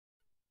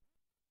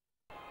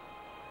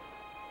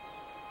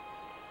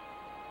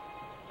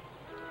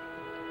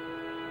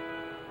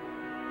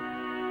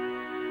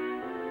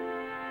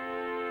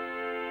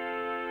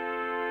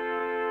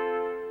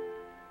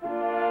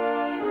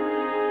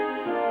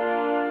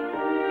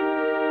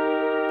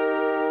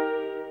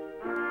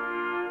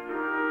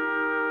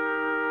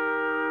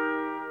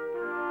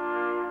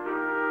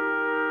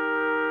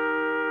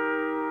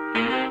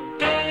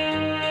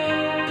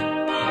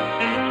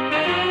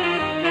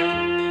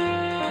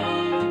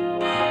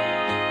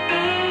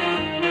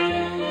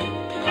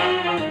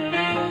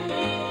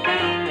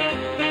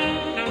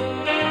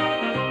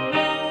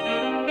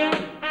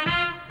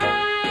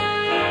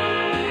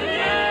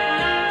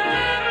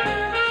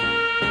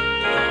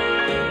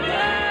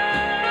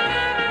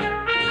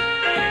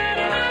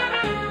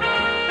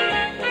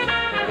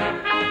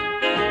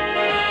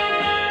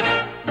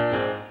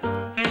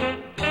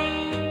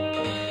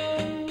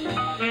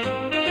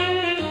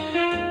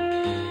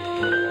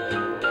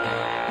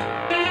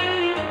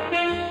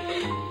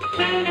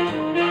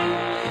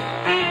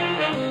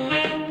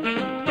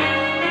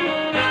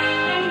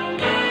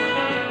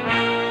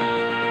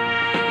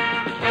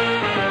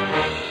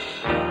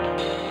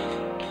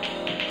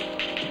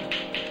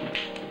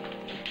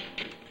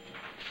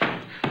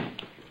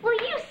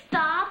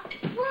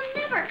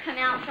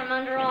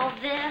I'm under all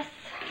this.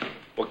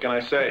 What can I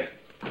say?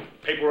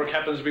 Paperwork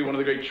happens to be one of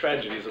the great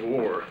tragedies of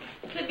war.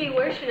 Could be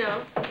worse, you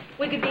know.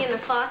 We could be in the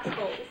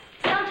foxholes.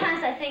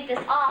 Sometimes I think this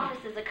office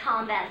is a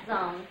combat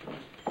zone.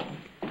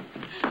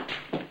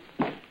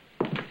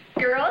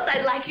 Girls,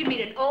 I'd like you to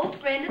meet an old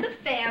friend of the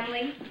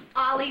family.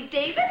 Ollie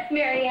Davis,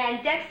 Mary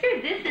Ann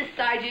Dexter. This is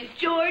Sergeant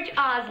George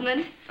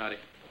Osmond. Howdy.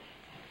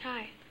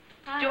 Hi.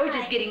 George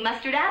is getting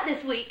mustered out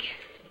this week.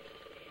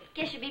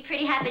 Guess you'll be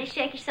pretty happy to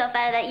shake yourself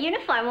out of that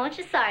uniform, won't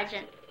you,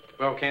 Sergeant?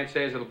 Well, can't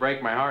say as it'll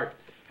break my heart.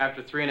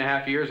 After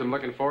 3.5 years, I'm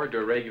looking forward to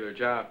a regular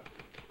job.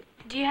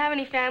 Do you have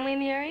any family in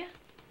the area?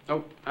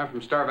 Oh, I'm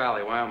from Star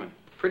Valley, Wyoming.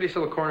 Prettiest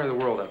little corner of the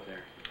world up there.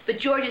 But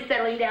George is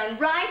settling down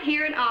right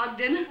here in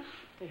Ogden.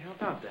 Hey, how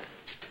about that?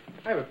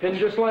 I have a pin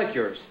just like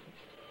yours.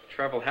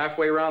 Traveled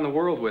halfway around the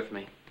world with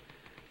me.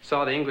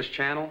 Saw the English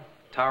Channel,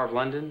 Tower of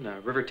London,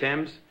 River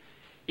Thames.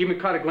 Even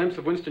caught a glimpse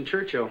of Winston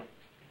Churchill.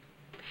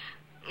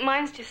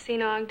 Mine's just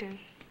seen Ogden.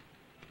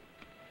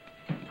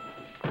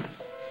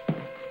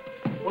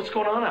 What's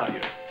going on out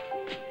here?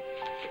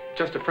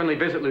 Just a friendly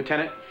visit,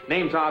 Lieutenant.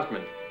 Name's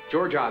Osmond.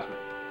 George Osmond.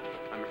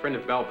 I'm a friend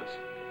of Belva's.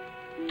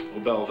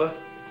 Well, Belva,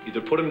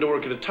 either put him to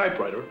work at a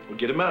typewriter or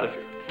get him out of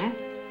here.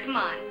 Come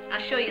on,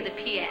 I'll show you the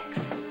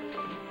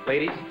PX.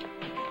 Ladies?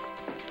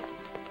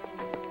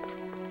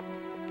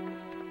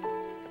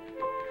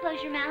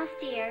 Close your mouth,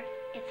 dear.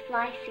 It's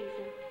fly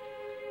season.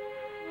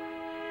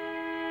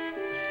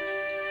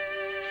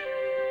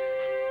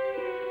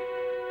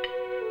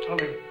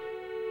 Olive.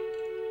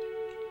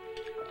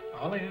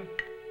 Olive.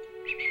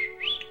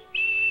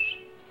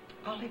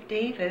 Olive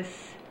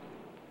Davis.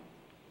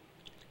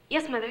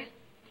 Yes, Mother.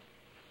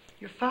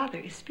 Your father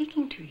is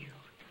speaking to you.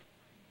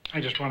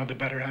 I just wanted the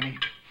better, honey.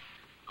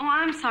 Oh,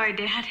 I'm sorry,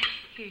 Dad.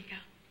 Here you go.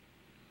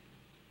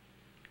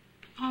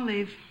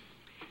 Olive,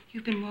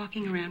 you've been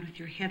walking around with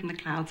your head in the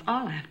clouds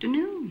all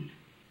afternoon.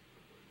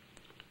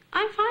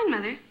 I'm fine,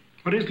 Mother.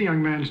 What is the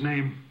young man's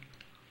name?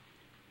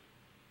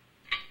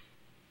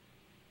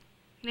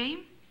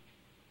 Name?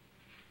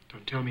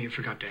 Don't tell me you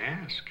forgot to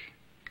ask.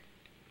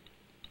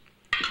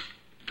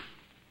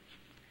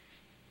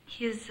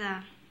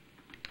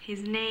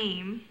 His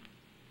name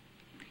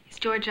is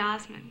George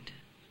Osmond.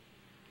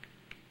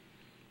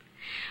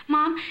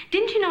 Mom,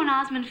 didn't you know an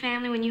Osmond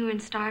family when you were in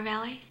Star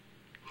Valley?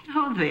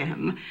 Oh,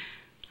 them.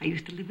 I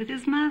used to live with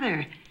his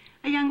mother,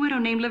 a young widow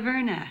named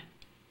Laverna.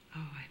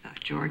 Oh, I thought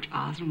George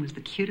Osmond was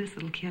the cutest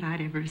little kid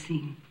I'd ever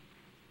seen.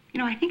 You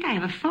know, I think I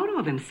have a photo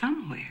of him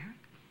somewhere.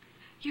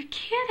 You're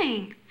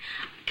kidding.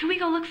 Can we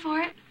go look for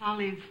it?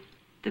 Olive,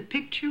 the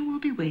picture will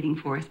be waiting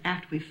for us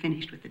after we've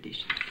finished with the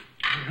dishes.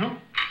 Well,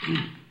 you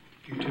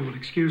two will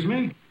excuse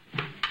me.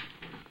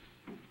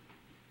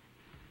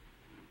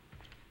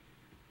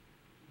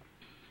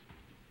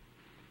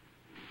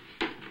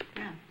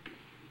 Well,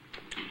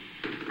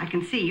 I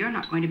can see you're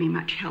not going to be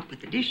much help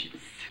with the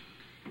dishes.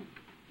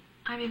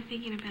 I've been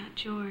thinking about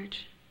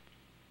George.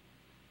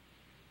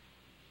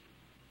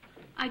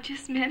 I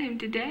just met him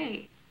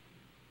today.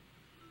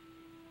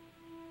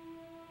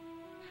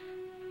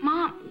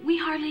 Mom, we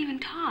hardly even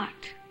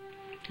talked.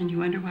 And you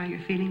wonder why you're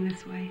feeling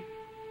this way?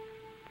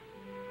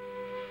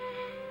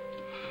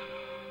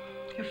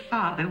 Your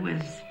father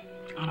was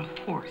on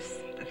a horse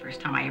the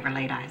first time I ever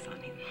laid eyes on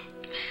him.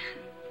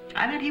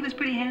 I thought he was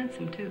pretty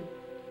handsome, too.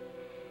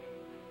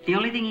 The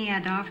only thing he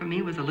had to offer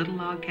me was a little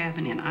log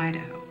cabin in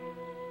Idaho.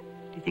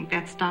 Do you think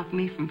that stopped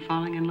me from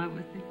falling in love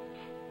with him?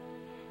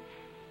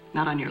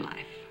 Not on your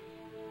life.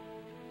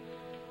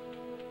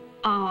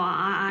 Oh,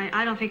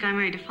 I don't think I'm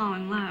ready to fall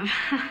in love.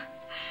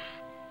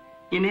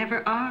 You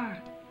never are.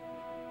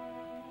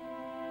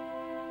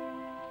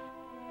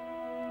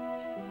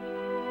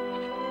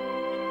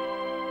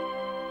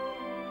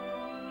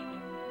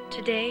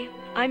 Today,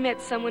 I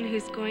met someone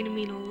who's going to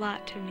mean a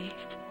lot to me.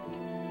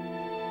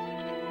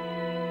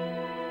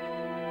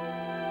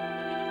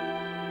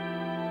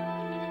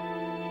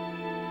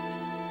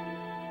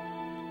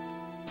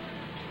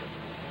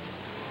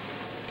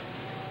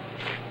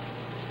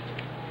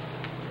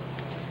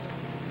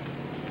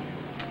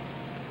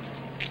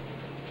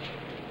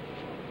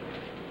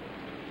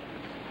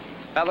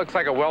 That looks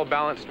like a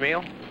well-balanced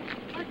meal.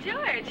 Oh,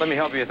 George. Let me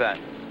help you with that.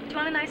 Do you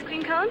want an ice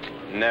cream cone?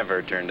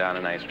 Never turn down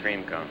an ice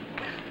cream cone.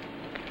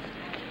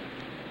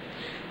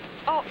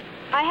 Oh,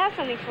 I have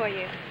something for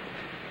you.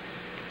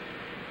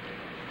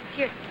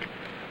 Here,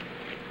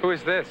 Who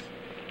is this?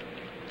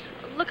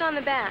 look on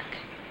the back.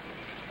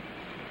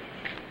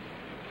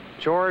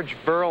 George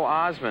Virl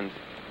Osmond.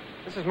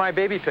 This is my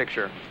baby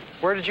picture.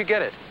 Where did you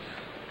get it?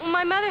 Well,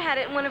 my mother had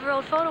it in one of her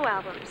old photo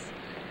albums.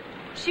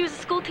 She was a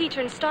school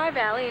teacher in Star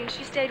Valley, and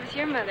she stayed with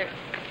your mother.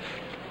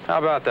 How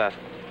about that?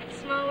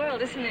 Small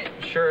world, isn't it?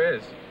 Sure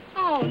is.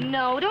 Oh,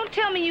 no. Don't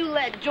tell me you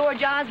let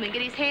George Osmond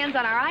get his hands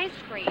on our ice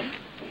cream.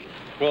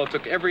 Well, it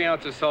took every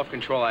ounce of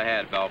self-control I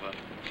had, Belva,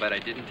 but I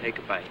didn't take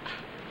a bite.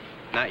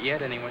 Not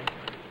yet, anyway.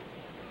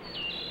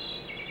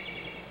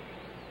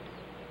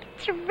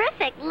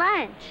 Terrific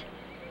lunch.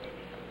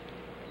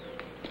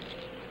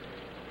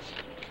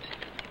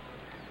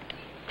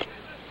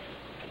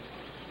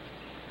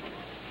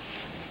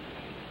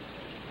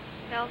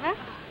 Belva.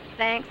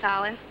 Thanks,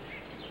 Olive.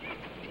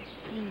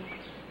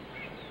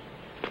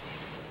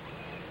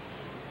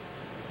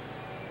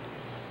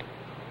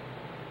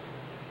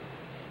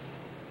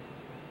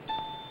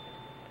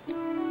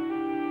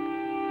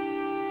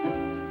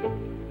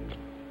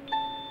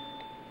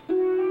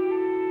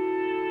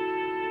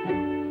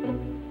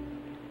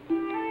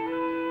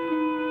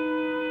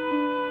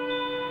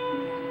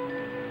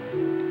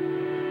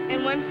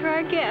 And one for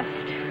our gift.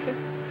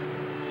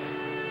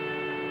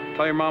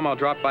 Tell your mom I'll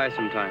drop by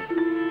sometime.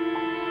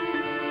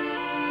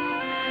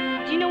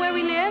 Do you know where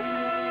we live?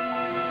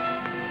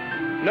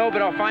 No,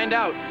 but I'll find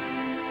out.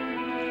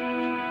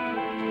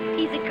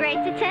 He's a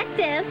great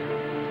detective.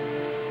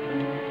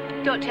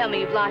 Don't tell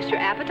me you've lost your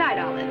appetite,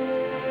 Olive.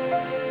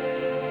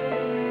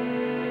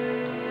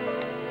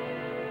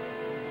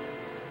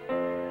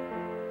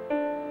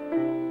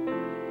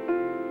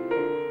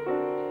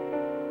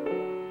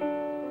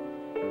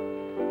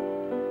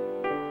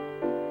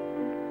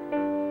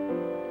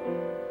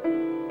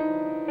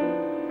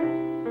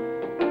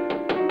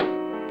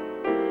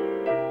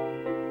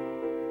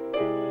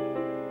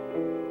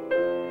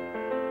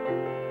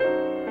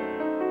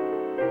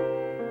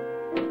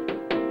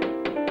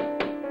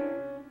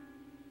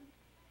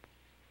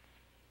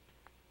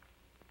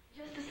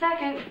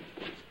 Second.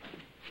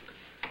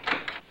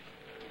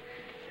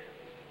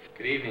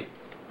 Good evening.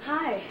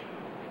 Hi.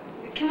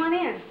 Come on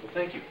in. Well,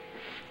 thank you.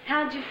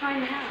 How'd you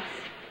find the house?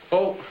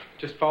 Oh,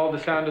 just follow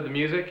the sound of the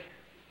music.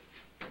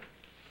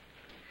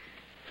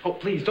 Oh,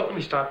 please, don't let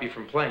me stop you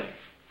from playing.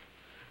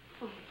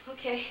 Oh,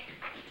 okay.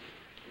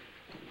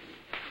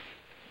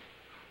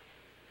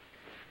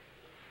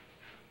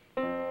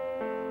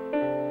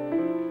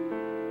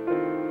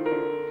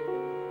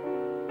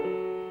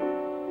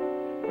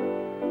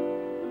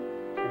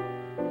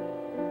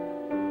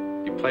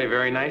 Play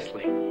very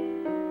nicely.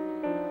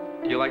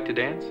 Do you like to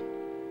dance?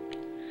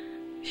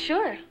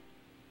 Sure.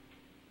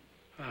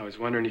 I was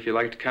wondering if you'd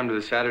like to come to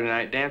the Saturday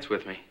night dance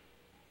with me.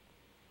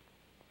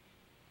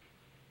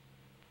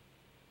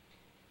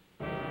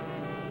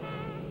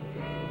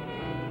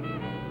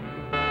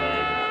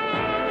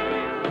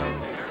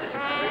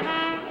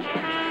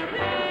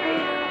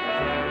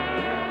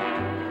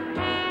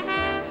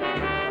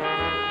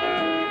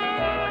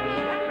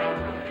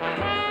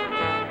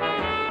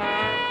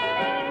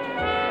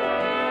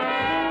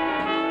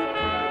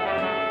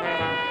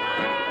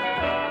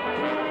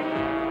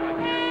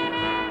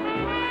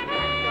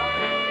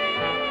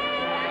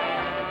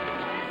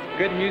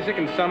 Good music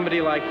and somebody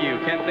like you.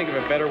 Can't think of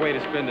a better way to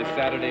spend a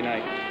Saturday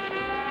night.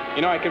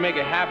 You know, I can make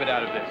a habit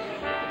out of this.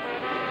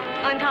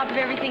 On top of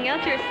everything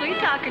else, you're a sweet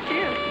talker,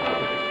 too.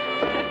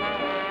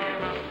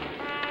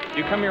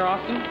 You come here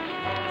often?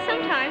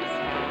 Sometimes.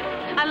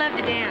 I love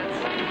to dance.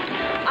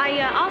 I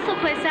also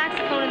play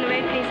saxophone in the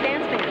Ray Pace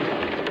Dance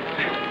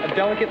Band. A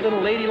delicate little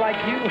lady like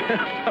you?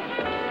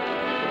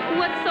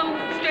 What's so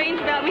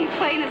strange about me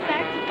playing the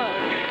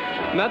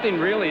saxophone? Nothing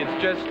really.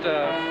 It's just,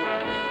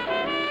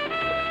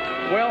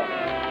 well,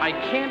 I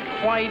can't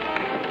quite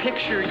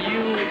picture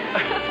you.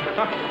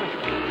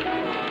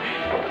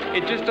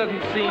 It just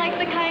doesn't seem... Like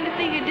the kind of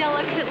thing a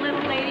delicate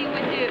little lady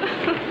would do.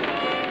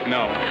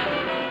 No.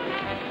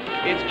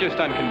 It's just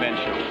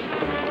unconventional.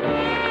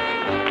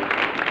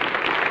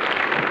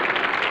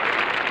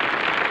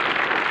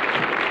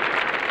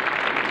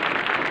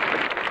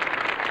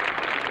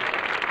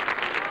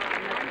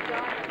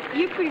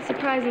 You're pretty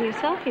surprising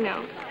yourself, you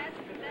know.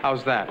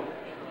 How's that?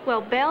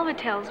 Well, Belva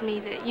tells me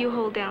that you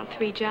hold down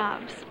 3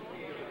 jobs.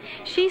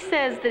 She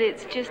says that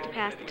it's just to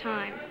pass the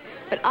time.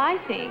 But I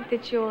think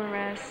that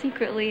you're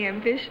secretly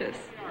ambitious.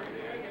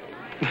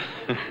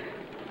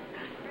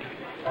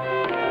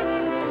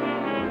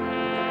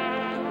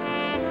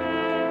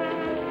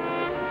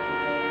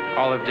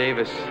 Olive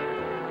Davis,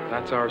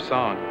 that's our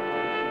song.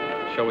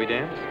 Shall we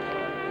dance?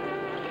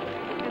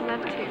 I'd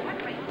love to.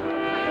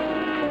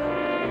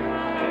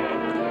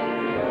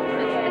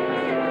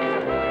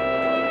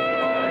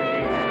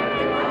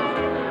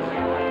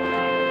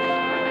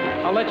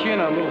 I'll let you in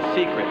on a little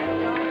secret.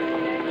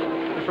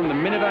 From the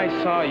minute I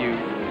saw you,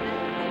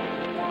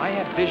 I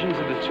had visions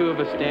of the two of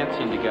us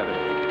dancing together.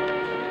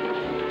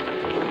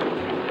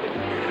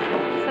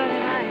 So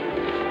did I.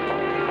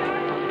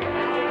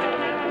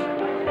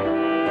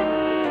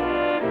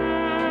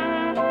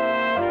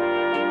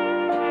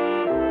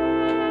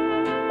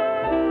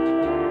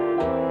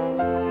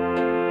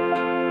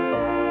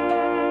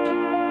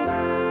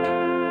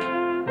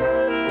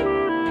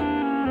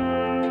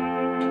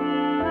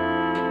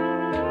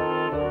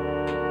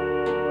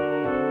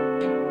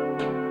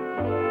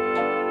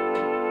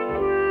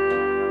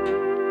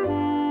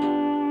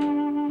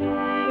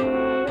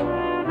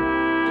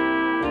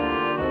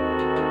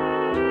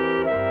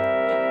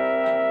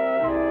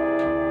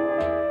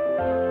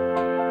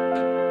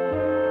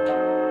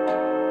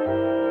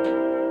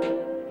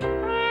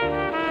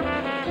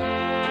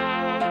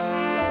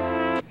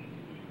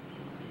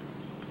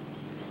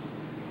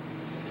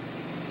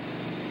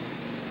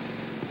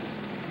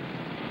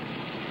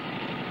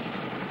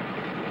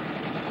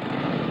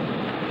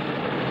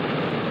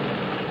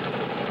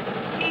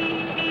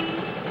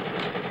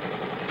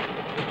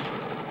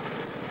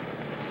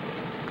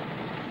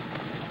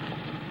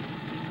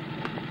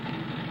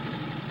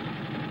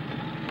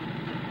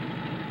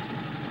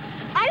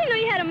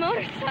 a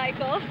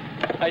motorcycle.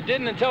 I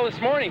didn't until this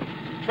morning.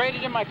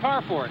 Traded in my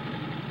car for it.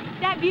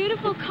 That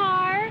beautiful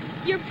car,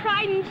 your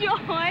pride and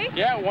joy.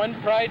 Yeah,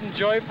 one pride and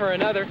joy for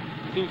another.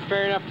 Seems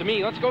fair enough to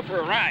me. Let's go for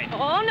a ride.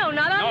 Oh, no,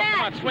 not on that.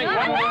 Come on, swing one.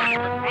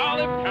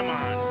 Olive, come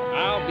on.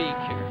 I'll be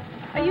careful.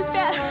 Are you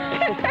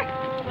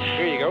fat?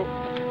 Here you go.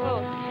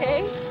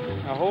 Okay.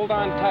 Now hold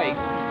on tight.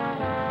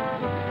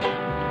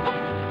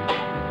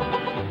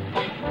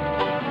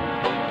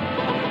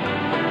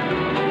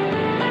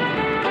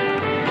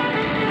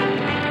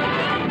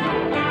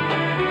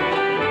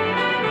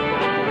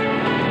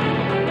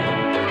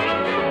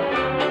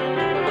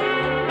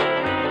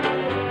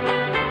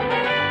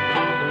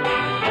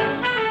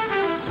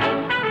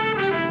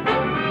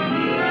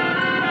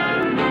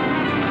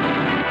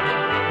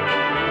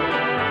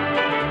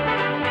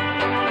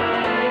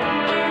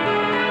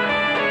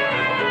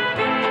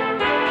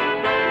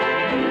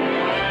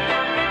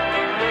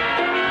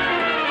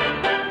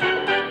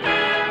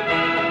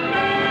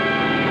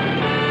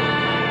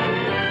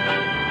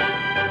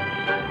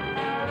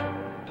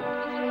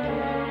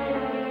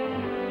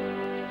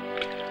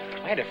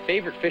 I had a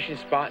favorite fishing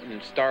spot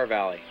in Star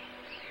Valley.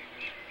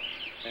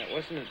 And it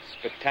wasn't as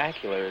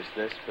spectacular as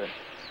this, but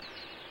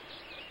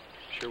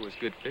sure was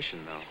good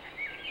fishing, though.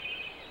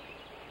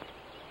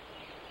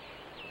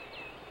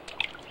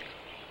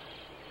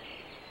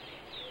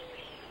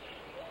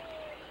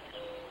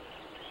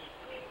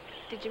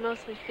 Did you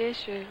mostly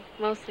fish or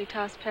mostly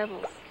toss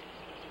pebbles?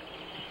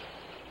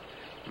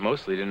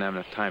 Mostly didn't have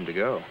enough time to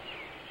go.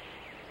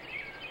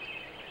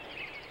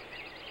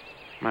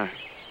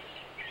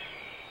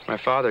 My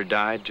father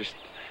died just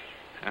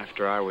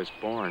after I was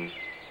born.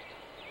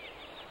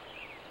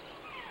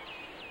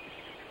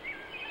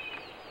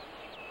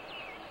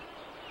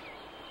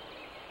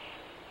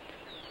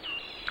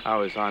 I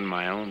was on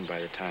my own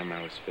by the time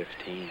I was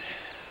 15.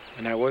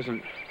 And I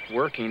wasn't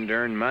working to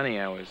earn money.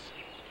 I was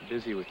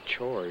busy with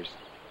chores.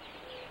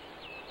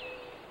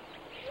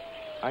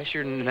 I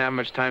sure didn't have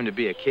much time to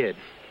be a kid.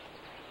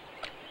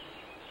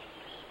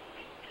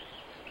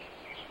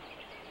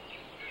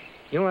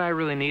 You know what I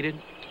really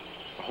needed?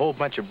 A whole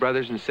bunch of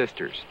brothers and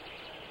sisters.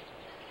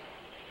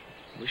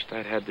 Wished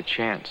I'd had the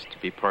chance to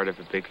be part of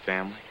a big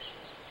family.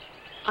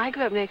 I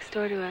grew up next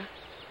door to a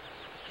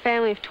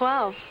family of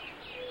 12.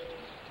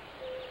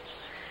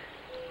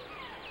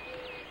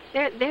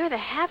 They were the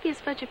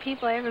happiest bunch of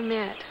people I ever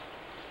met.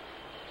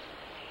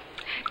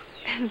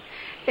 And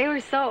they were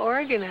so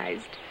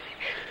organized.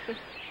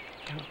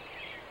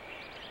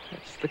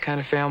 That's the kind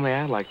of family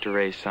I'd like to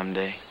raise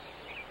someday.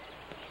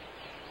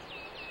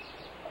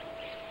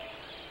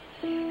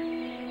 You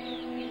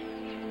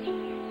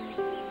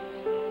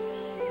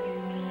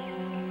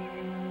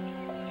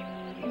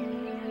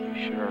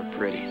sure are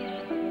pretty.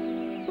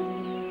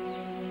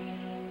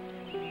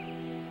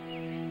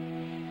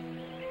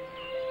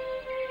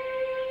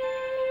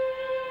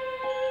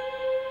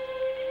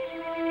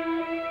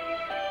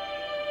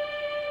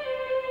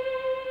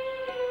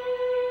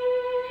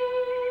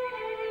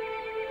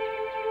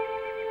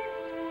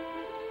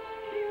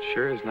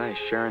 Sure is nice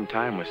sharing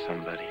time with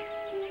somebody.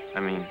 I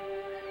mean,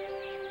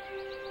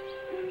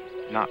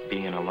 not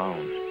being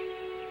alone.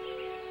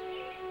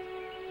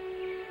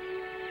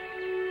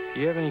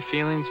 You have any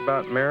feelings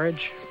about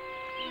marriage?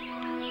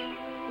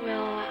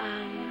 Well,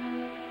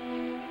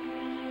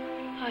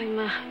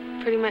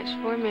 I'm pretty much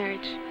for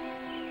marriage.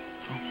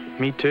 Oh,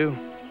 me too.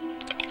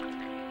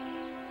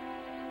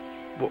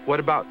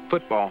 What about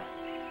football?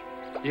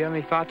 Do you have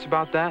any thoughts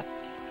about that?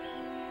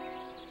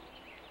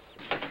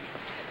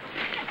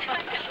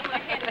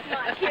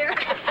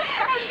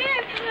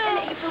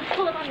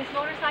 Pull up on this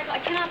motorcycle. I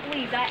cannot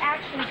believe that I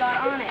actually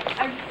got on it.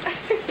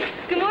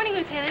 Good morning,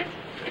 Lieutenant.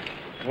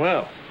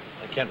 Well,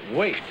 I can't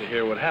wait to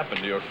hear what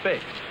happened to your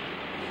face.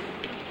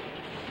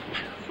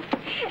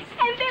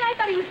 And then I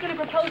thought he was going to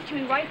propose to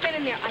me right then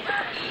and there.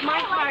 My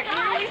heart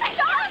really...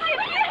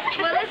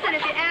 Well, listen,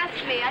 if you ask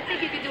me, I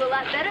think you could do a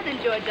lot better than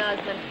George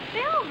Osmond.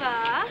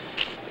 Belva,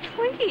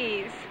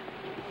 please.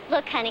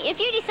 Look, honey, if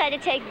you decide to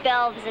take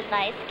Belva's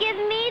advice, give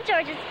me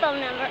George's phone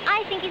number.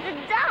 I think he's a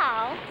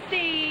doll.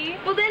 See?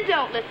 Well, then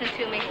don't listen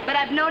to me. But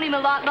I've known him a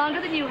lot longer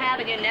than you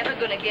have, and you're never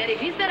going to get him.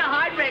 He's been a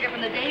heartbreaker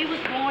from the day he was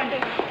born.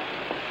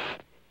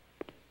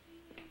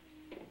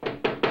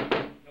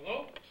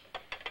 Hello?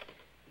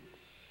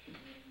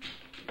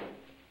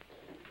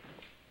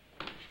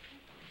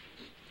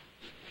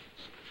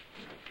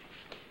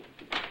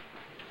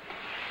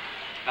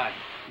 Hi.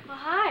 Well,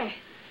 hi.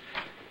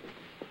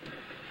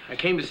 I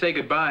came to say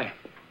goodbye.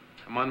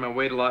 I'm on my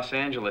way to Los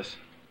Angeles.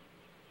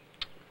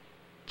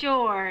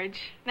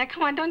 George. Now,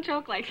 come on, don't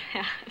joke like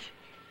that.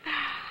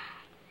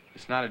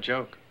 It's not a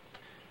joke.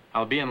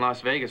 I'll be in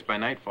Las Vegas by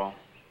nightfall.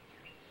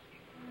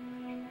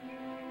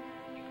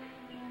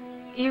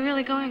 You're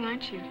really going,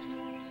 aren't you?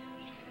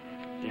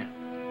 Yeah.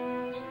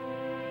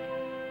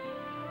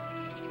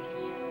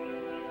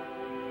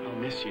 I'll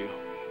miss you.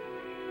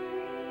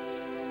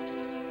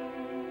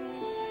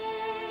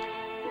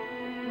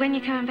 When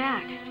you coming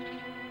back?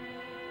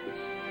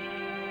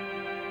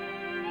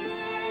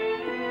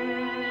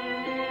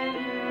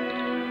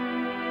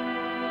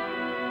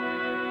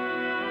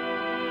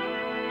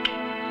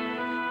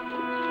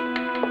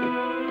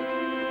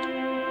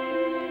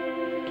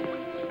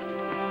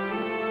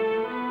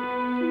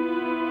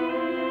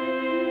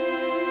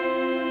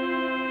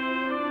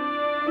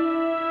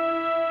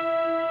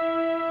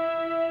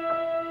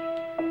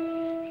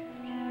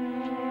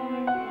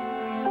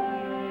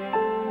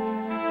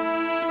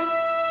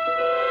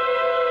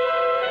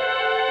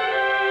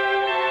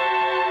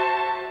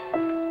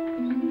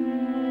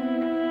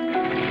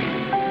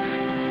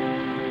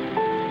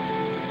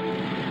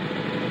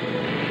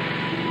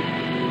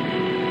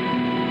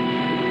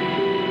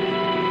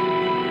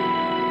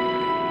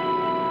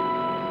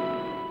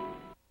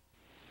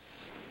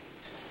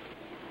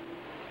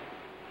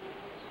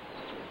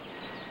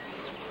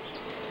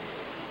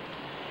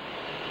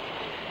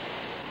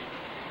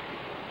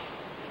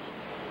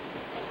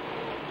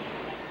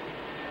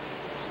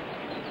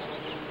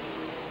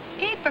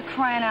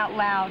 crying out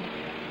loud.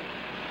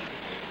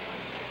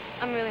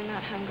 I'm really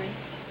not hungry.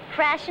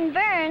 Crash and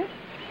burn.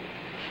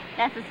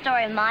 That's the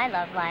story of my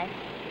love life.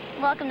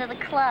 Welcome to the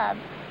club.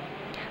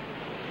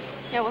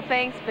 Yeah, well,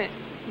 thanks, but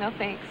no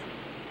thanks.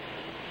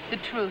 The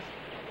truth.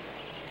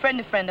 Friend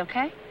to friend,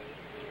 okay?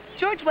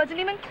 George wasn't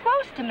even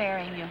close to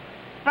marrying you,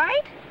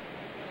 right?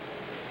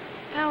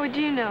 How would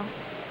you know?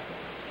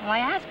 Well, I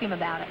asked him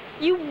about it.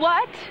 You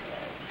what?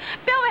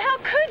 Bella, how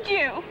could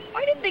you?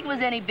 I didn't think it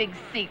was any big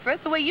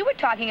secret. The way you were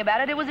talking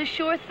about it, it was a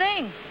sure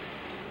thing.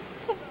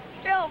 Oh,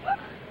 Belva.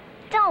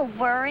 Don't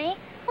worry.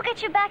 We'll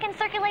get you back in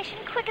circulation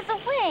quick as a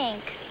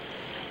wink.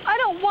 I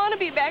don't want to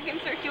be back in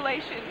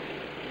circulation.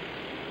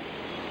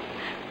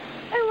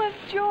 I love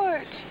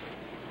George.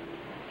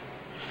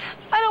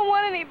 I don't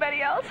want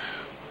anybody else.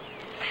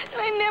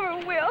 And I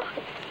never will.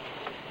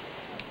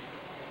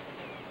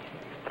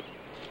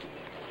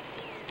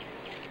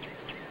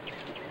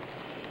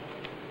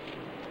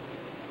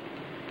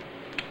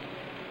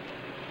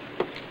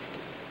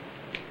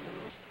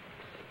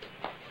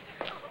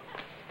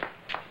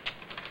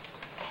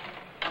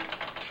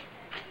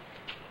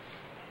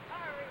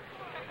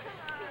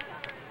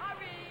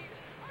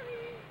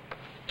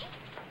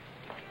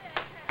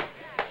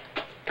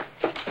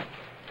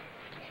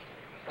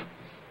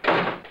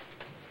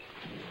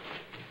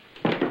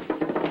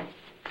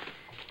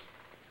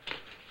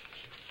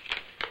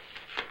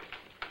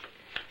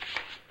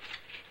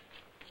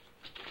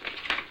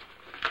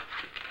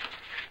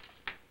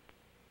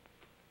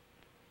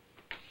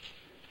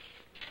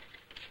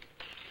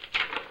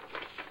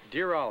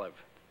 Dear Olive,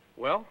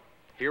 well,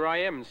 here I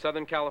am in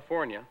Southern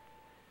California.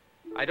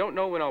 I don't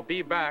know when I'll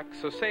be back,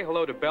 so say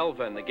hello to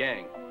Belva and the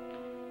gang.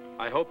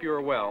 I hope you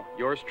are well.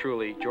 Yours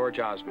truly, George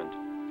Osmond.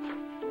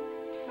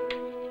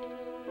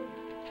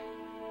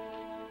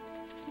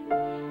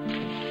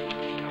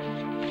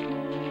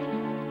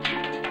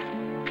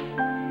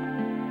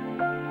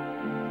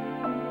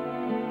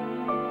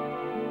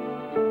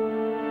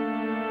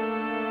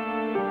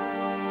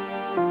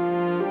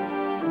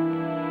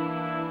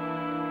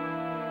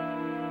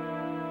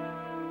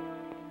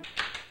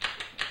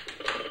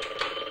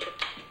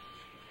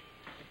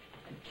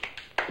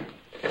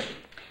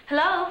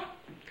 Hello?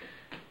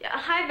 Yeah,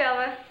 hi,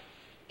 Belva.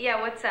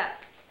 Yeah, what's up?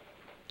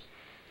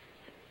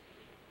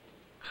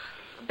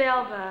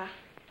 Belva,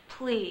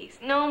 please,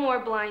 no more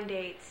blind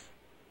dates.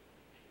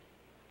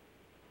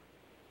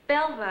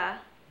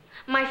 Belva,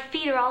 my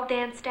feet are all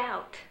danced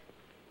out.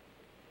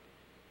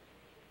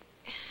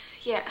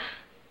 Yeah.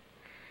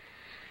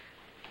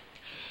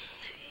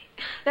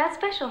 That's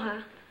special,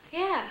 huh?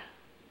 Yeah.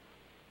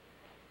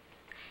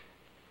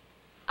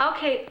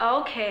 Okay.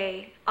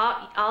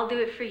 I'll do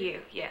it for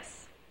you, yes.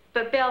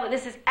 But Belva,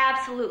 this is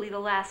absolutely the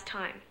last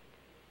time.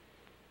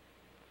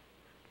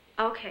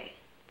 Okay.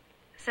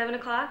 7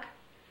 o'clock?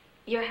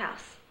 Your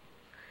house.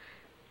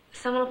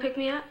 Someone will pick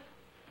me up?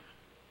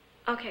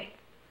 Okay.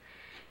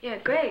 Yeah,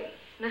 great.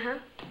 Uh-huh.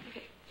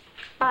 Okay.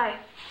 Bye.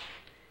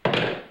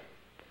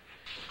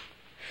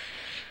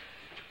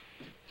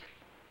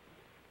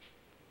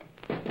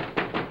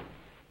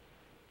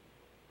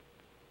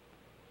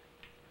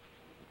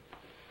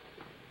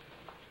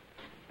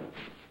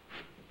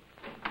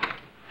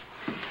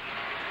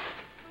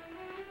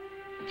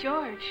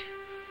 George.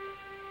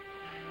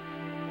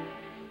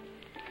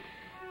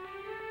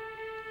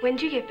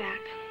 When'd you get back?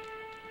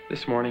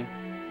 This morning.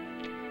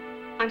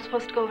 I'm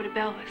supposed to go over to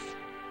Belva's.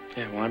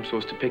 Yeah, well, I'm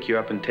supposed to pick you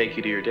up and take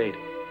you to your date.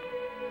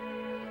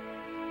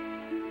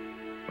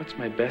 What's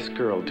my best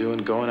girl doing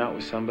going out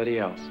with somebody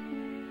else?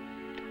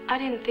 I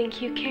didn't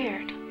think you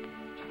cared.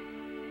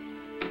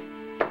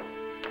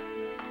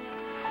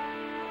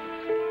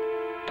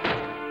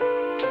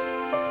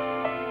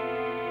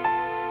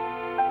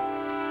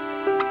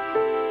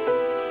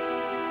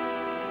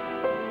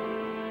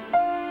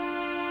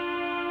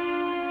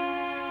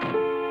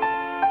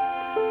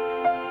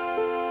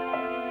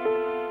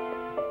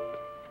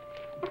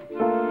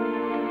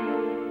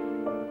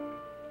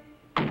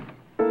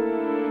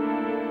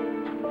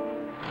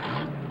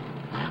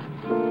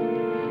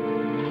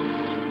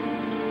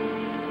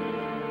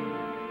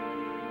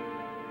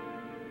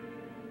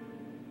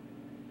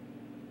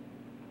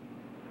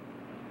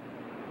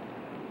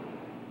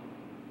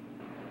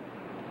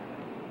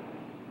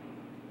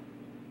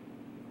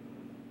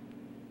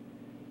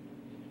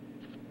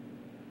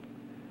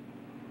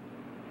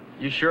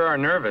 You sure are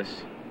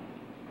nervous.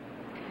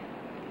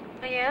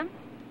 I am?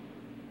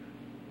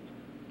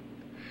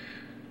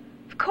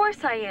 Of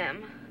course I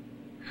am.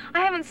 I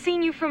haven't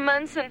seen you for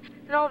months, and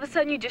all of a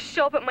sudden you just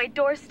show up at my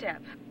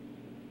doorstep.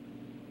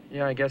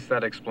 Yeah, I guess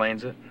that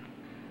explains it.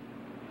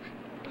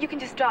 You can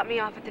just drop me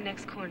off at the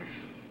next corner.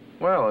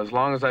 Well, as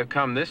long as I've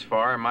come this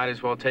far, I might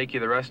as well take you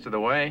the rest of the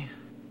way.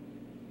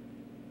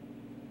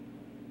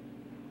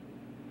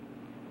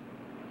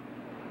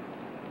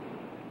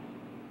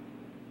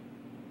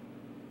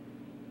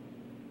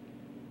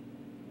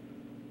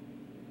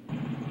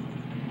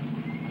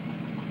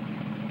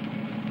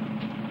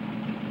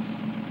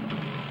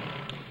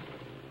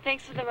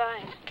 Thanks for the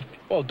ride.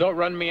 Well, don't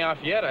run me off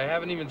yet. I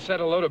haven't even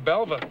said hello to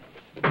Belva.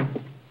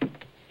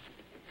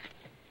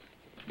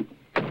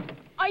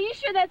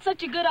 sure that's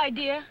such a good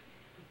idea?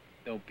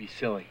 Don't be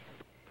silly.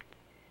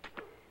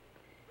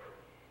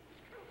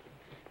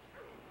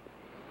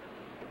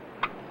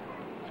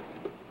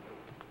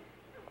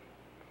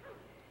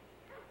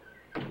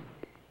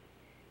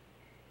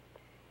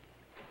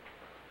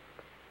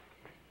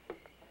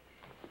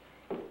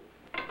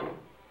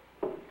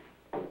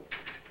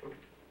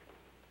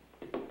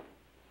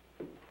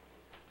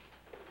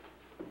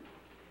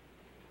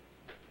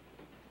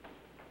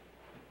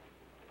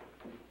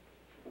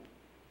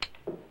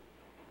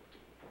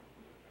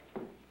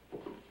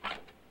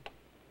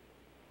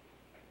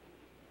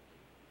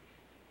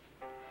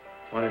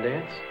 Want to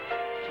dance?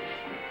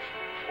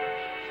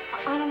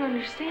 I don't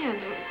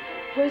understand.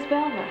 Where's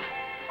Belva?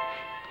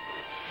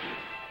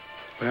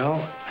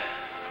 Well,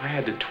 I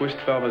had to twist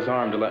Belva's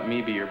arm to let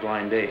me be your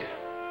blind date.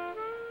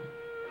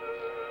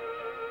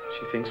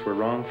 She thinks we're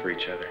wrong for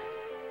each other.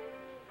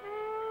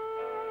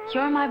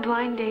 You're my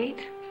blind date?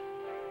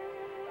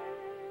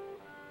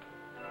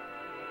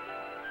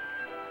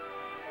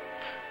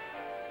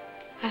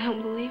 I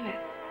don't believe it.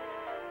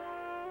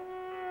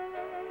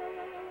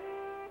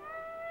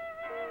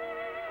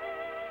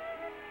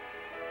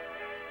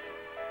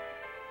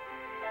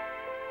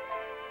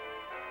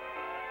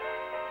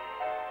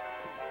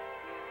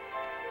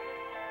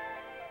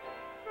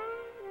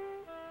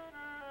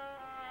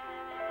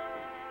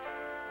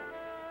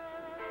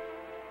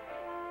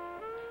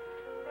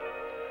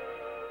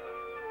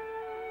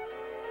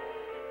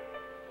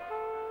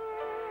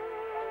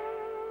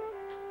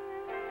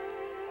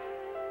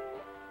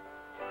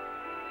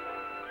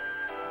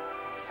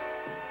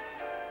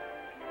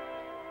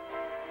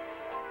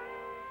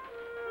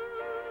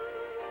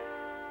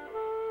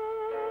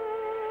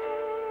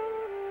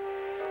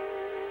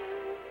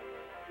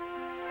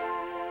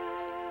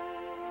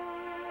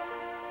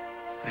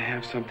 I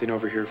have something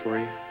over here for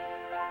you.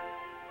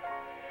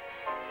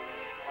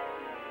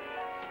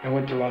 I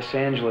went to Los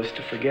Angeles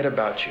to forget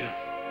about you.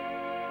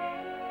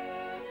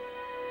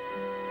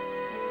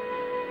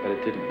 But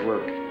it didn't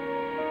work.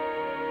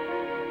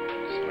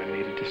 So I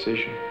made a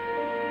decision.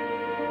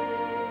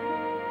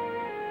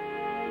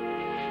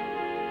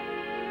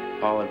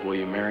 Olive, will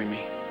you marry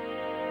me?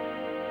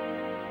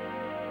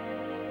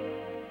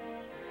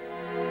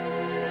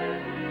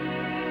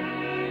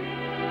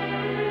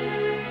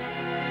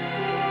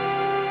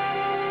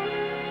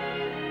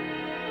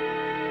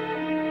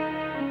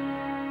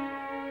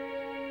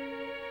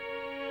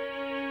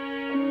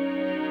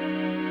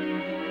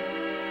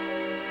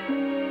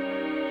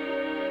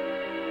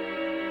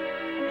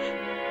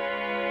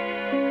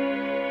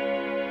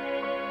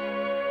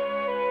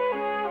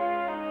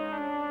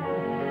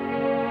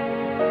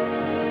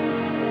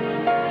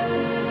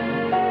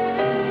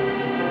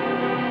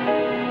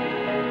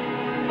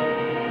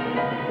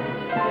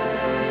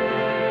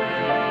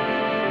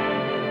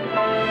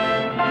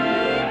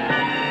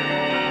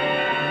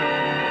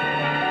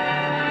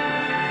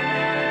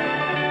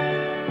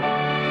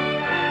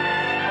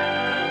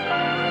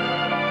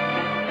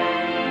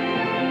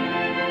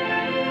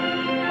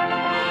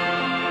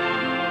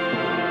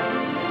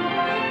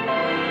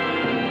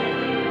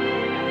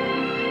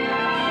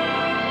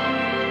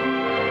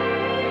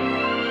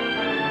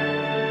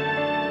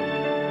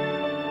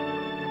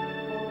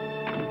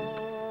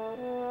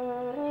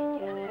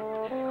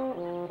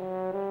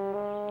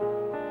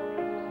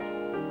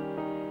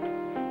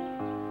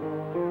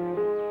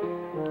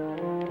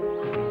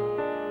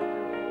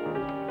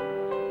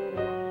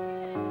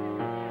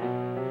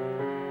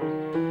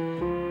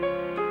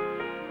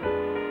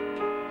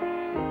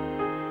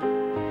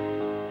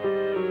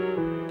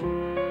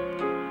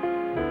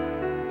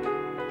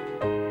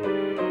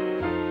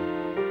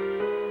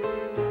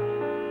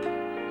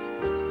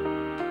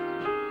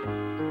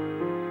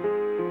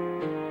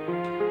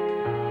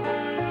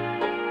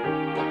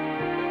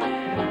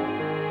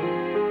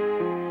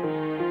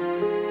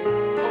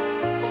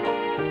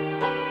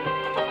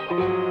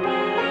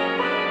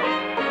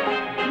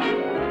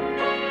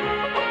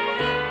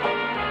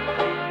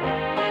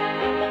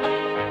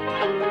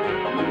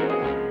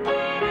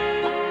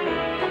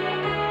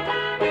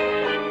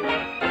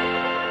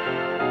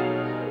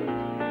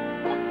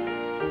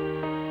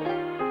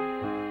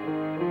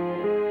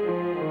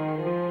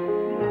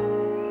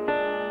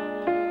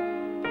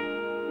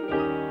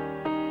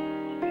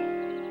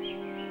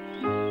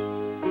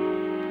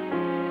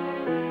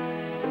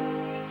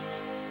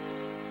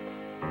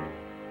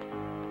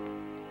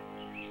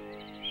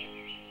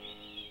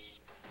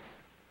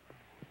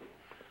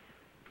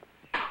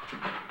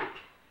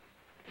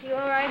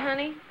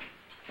 honey?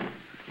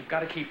 You've got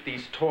to keep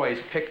these toys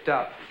picked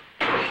up.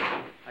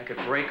 I could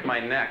break my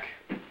neck.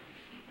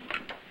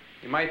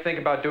 You might think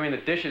about doing the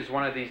dishes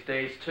one of these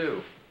days,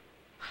 too.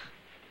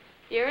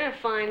 You're in a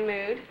fine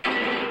mood.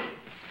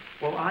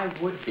 Well, I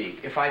would be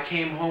if I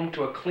came home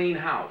to a clean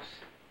house.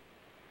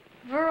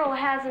 Virl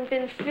hasn't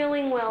been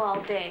feeling well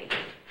all day.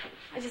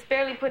 I just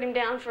barely put him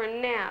down for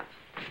a nap.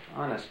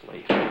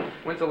 Honestly,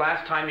 when's the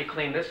last time you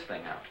cleaned this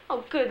thing out?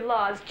 Oh, good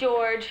laws,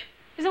 George.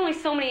 There's only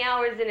so many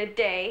hours in a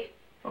day.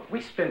 Look,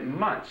 we spent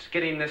months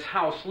getting this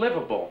house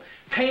livable.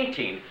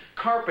 Painting,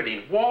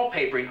 carpeting,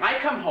 wallpapering. I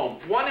come home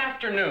one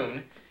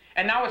afternoon,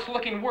 and now it's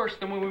looking worse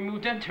than when we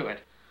moved into it.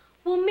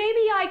 Well,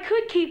 maybe I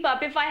could keep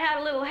up if I had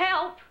a little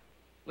help.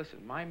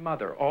 Listen, my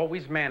mother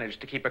always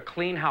managed to keep a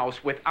clean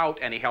house without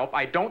any help.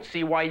 I don't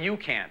see why you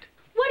can't.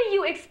 What do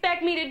you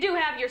expect me to do?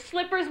 Have your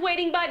slippers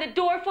waiting by the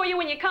door for you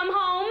when you come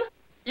home?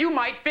 You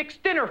might fix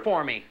dinner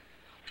for me.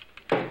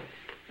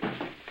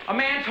 A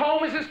man's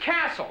home is his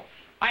castle.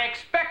 I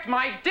expect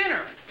my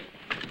dinner.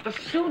 The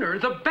sooner,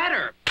 the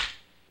better.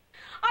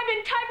 I've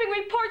been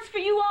typing reports for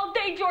you all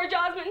day, George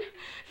Osmond.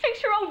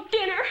 Fix your own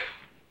dinner.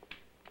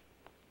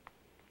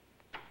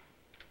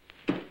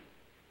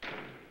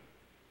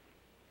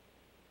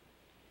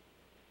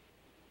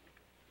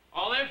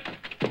 Olive?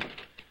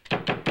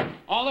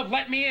 Olive,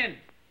 let me in.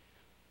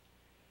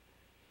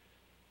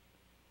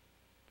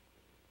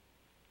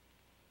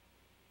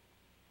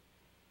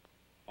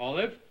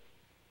 Olive?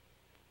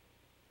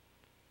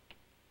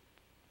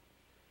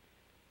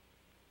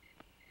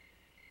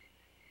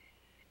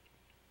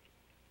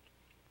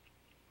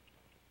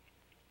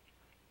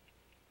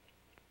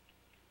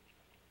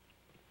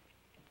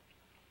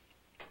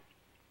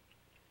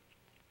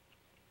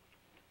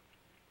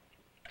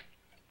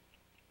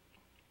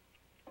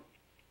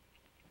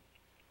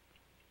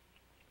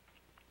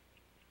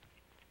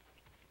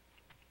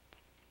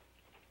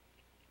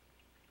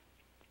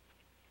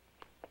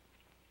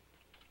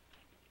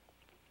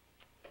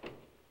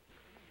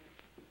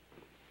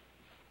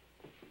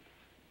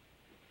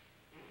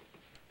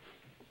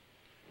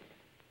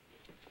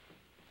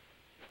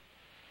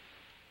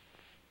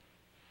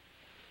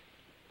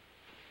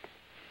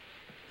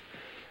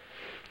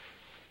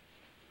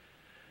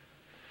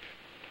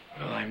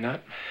 Well, I'm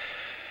not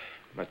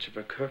much of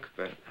a cook,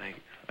 but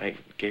I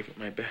gave it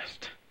my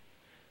best.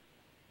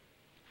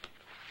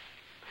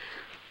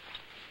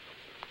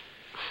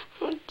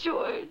 Oh,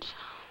 George.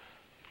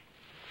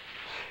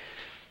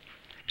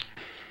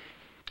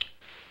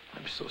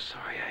 I'm so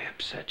sorry I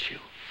upset you.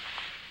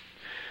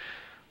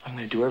 I'm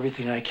going to do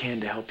everything I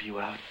can to help you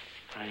out.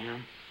 I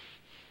am.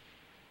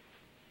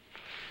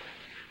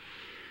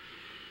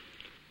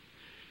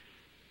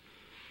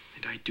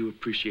 And I do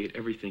appreciate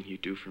everything you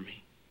do for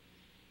me.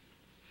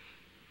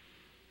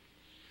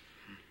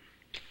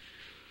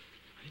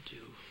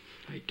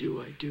 I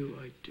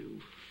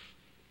do.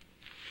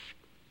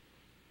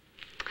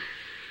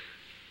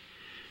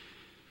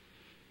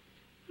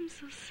 I'm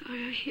so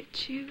sorry I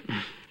hit you.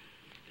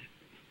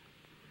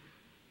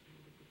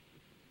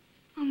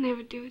 I'll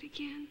never do it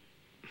again.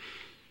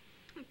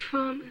 I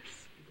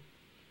promise.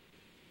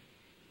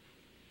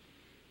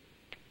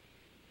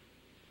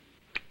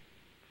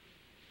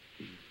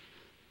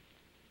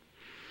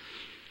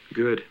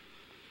 Good.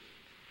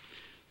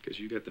 Because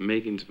you got the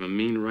makings of a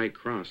mean right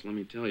cross, let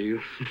me tell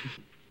you.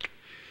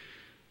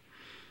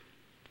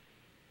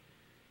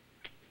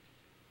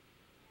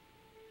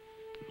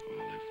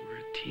 Olive, we're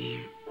a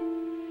team.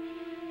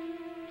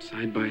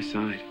 Side by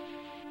side.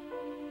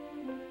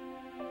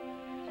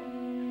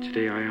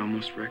 Today I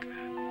almost wrecked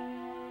that.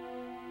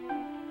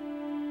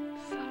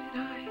 So did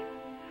I.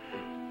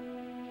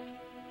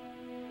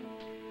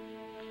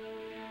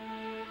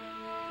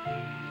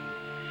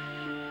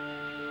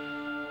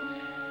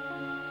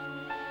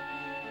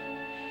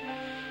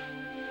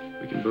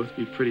 We can both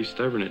be pretty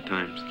stubborn at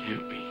times,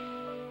 can't we?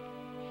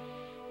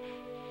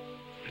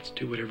 Let's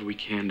do whatever we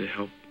can to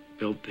help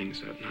build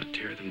things up, not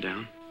tear them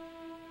down.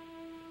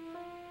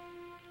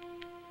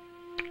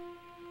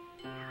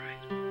 All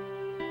right.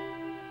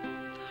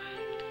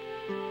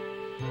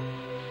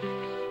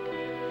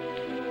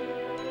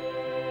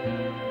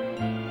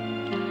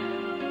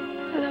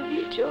 I love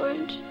you,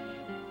 George.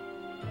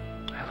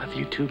 I love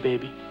you too,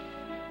 baby.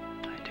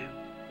 I do.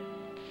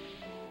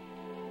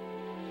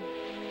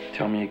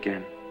 Tell me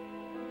again.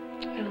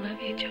 I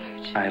love you,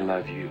 George. I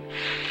love you.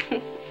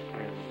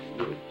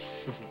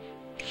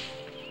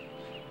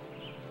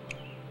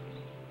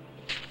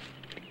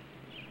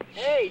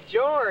 Hey,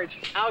 George,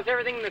 how's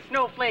everything in the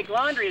snowflake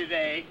laundry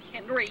today?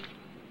 Henry.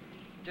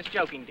 Just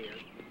joking, dear.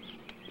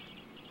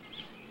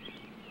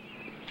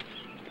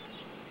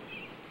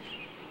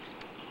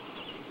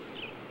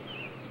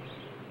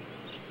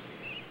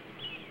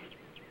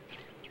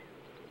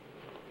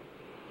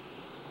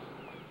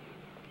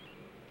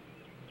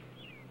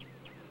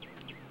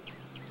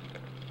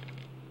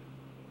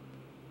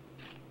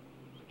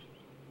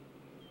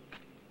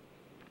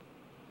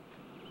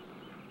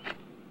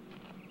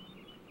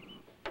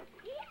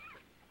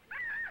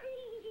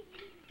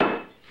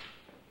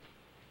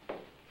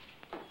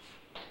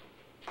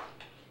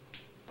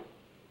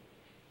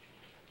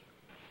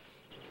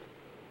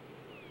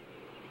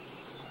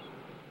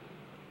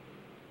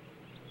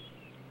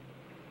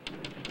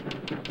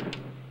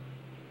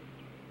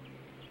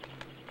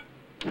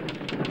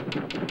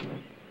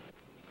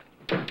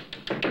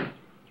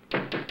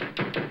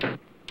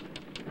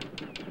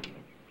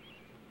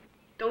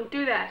 Don't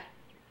do that.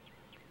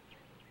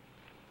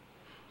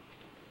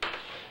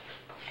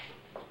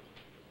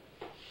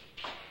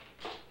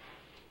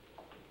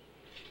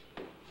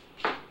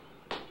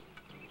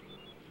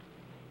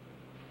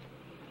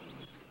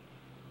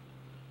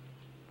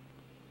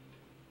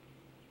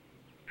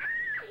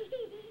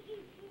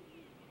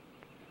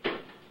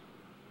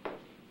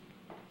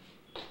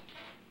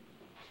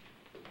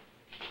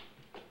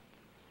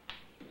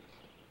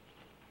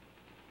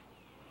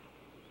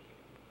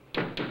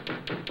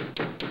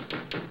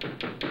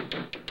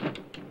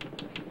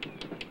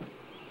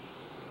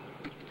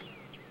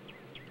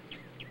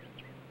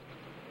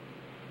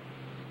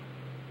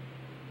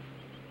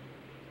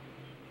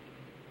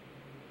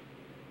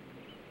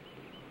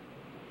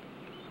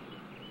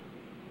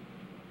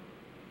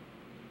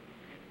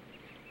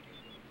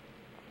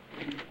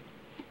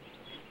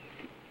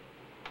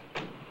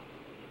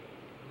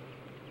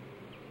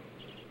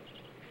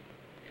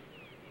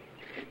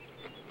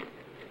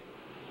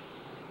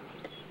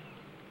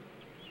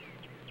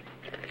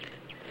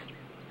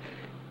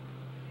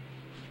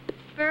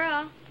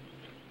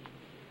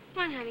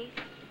 Come on, honey.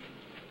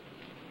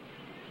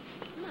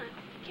 Come on.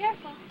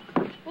 Careful.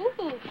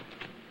 Ooh.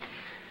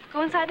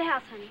 Go inside the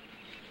house, honey.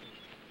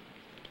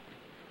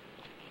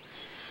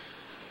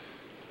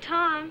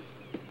 Tom.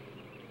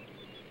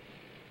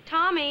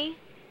 Tommy.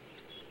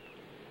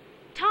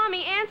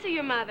 Tommy, answer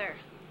your mother.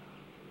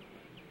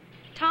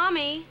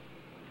 Tommy.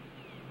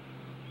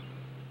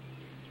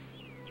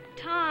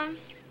 Tom.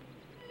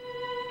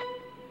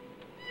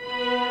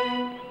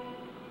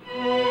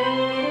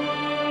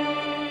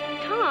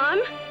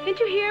 Tom, didn't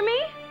you hear me?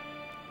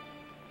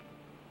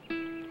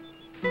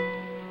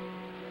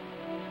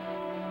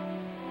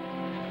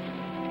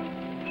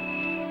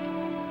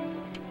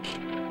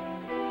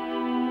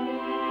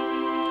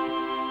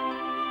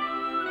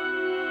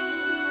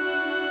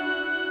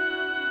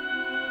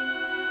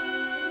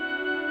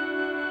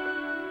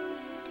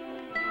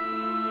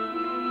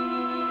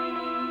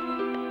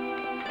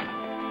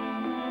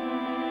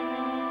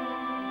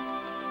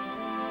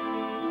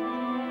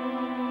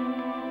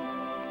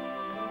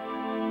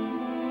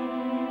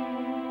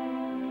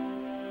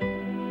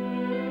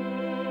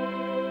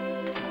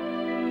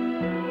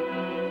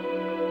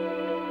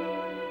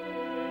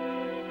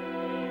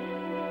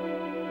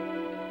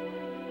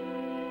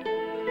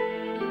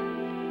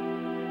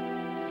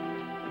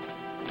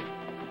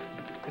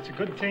 It's a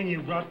good thing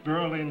you brought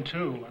Virl in,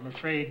 too. I'm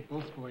afraid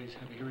both boys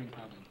have a hearing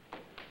problem.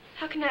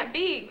 How can that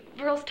be?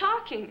 Virl's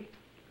talking.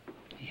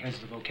 He has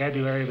the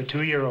vocabulary of a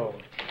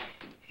 2-year-old.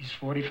 He's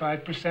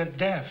 45%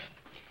 deaf.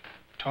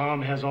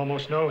 Tom has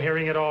almost no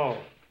hearing at all.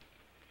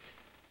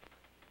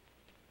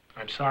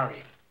 I'm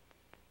sorry.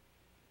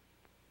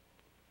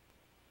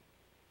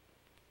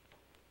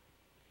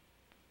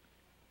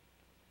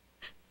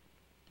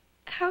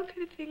 How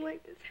could a thing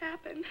like this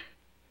happen?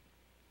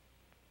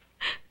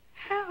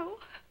 How?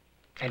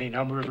 Any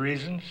number of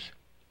reasons.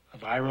 A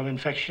viral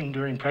infection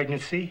during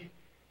pregnancy,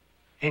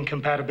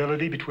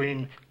 incompatibility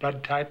between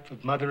blood type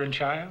of mother and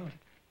child,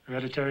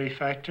 hereditary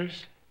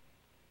factors.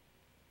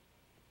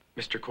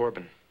 Mr.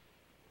 Corbin,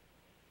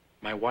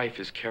 my wife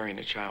is carrying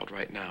a child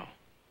right now.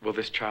 Will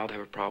this child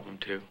have a problem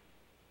too?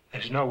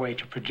 There's no way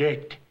to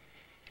predict.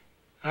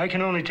 I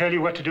can only tell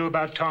you what to do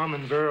about Tom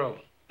and Virl.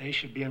 They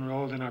should be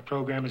enrolled in our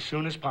program as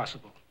soon as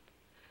possible.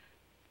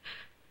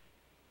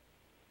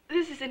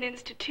 This is an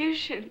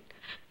institution.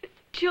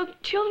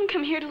 Children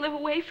come here to live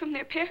away from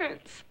their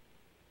parents.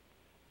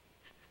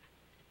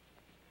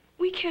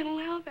 We can't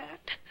allow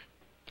that.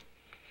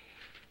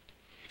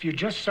 If you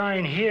just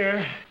sign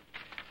here,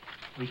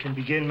 we can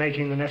begin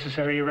making the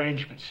necessary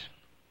arrangements.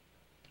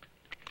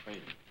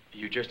 Wait,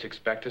 you just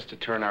expect us to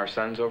turn our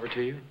sons over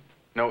to you?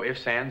 No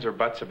ifs, ands, or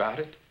buts about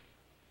it?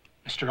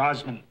 Mr.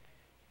 Osmond,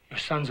 your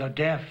sons are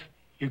deaf.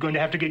 You're going to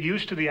have to get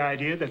used to the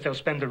idea that they'll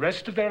spend the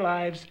rest of their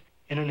lives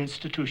in an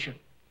institution.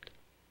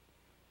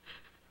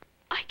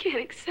 I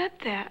can't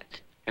accept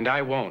that. And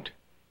I won't.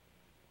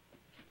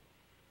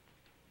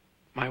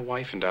 My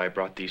wife and I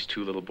brought these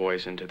 2 little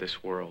boys into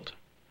this world.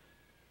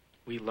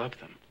 We love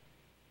them.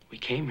 We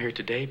came here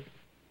today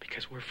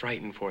because we're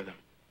frightened for them.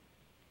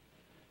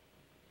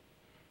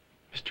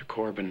 Mr.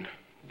 Corbin,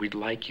 we'd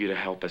like you to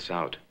help us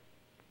out.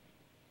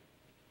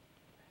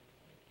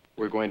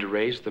 We're going to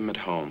raise them at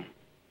home,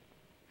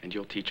 and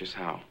you'll teach us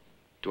how.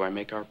 Do I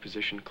make our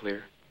position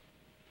clear?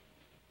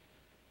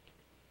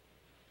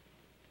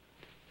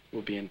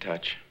 We'll be in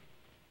touch.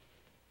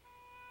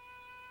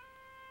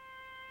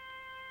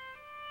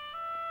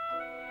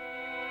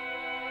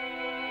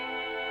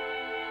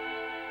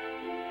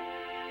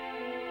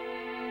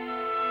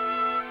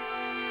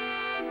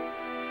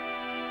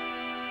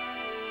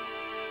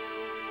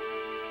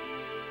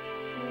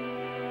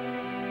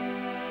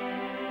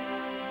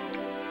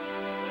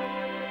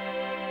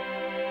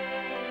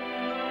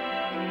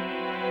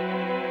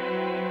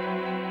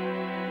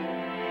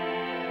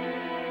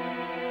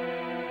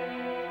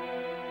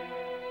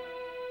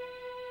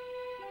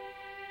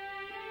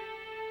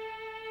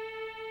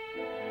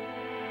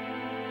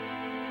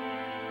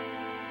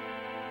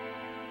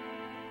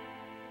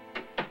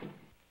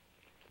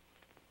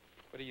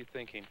 What are you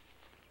thinking?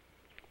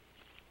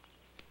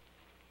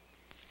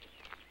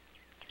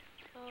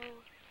 Oh.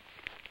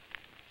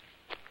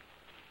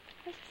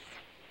 I was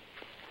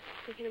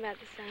thinking about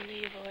the sound of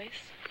your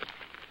voice.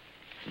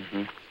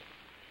 Mm-hmm.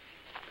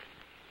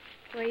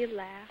 The way you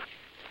laugh.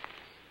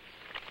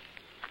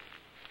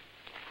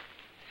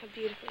 How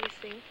beautifully you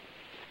sing.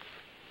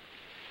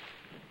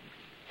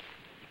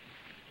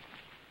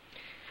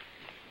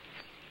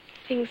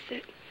 Things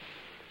that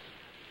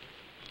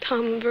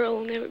Tom and Virl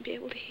will never be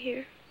able to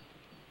hear.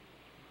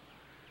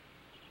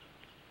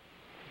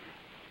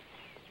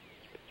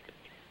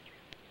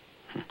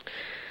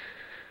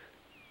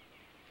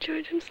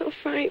 George, I'm so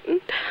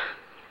frightened.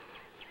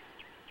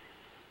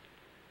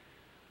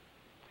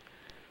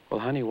 Well,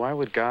 honey, why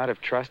would God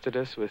have trusted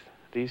us with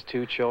these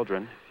 2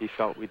 children if he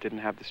felt we didn't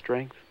have the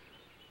strength?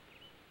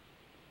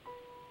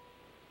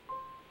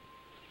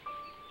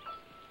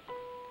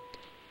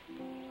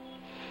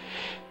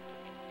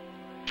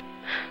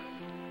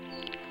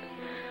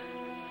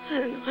 I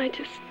don't know, I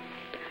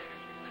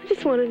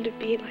just wanted to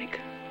be like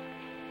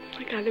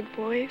like other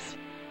boys.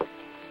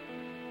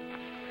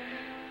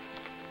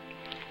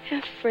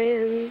 Have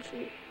friends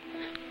and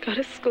go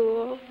to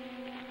school.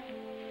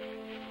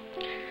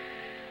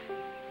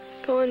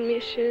 Go on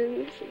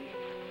missions and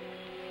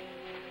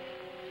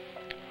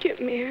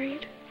get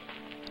married.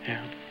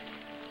 Yeah.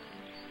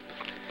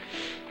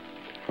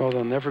 Well,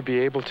 they'll never be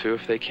able to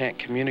if they can't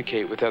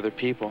communicate with other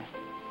people.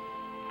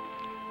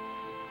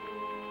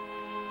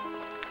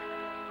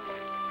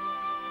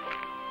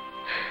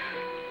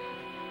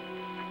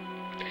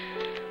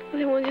 Well,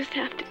 then we'll just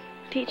have to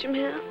teach them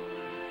how.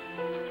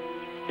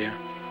 Yeah.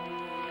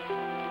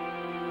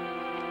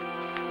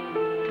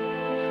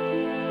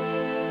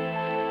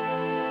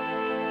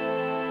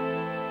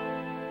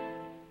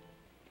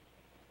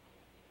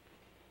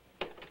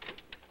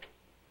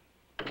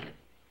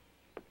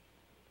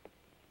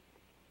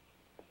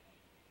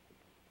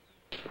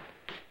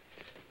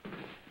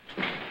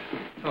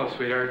 Hello,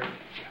 sweetheart.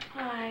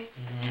 Hi.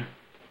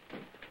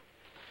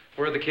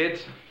 Where are the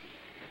kids?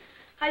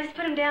 I just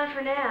put him down for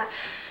a nap.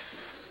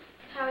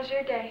 How was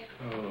your day?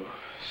 Oh,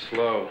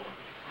 slow.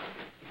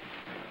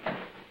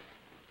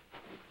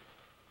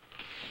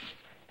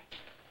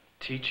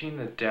 Teaching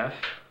the deaf?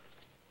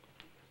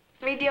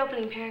 Read the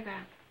opening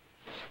paragraph.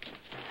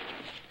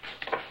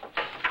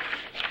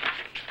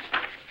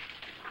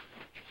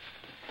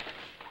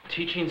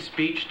 Teaching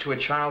speech to a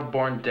child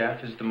born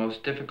deaf is the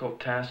most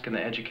difficult task in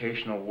the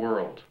educational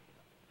world.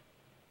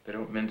 They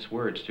don't mince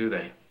words, do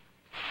they?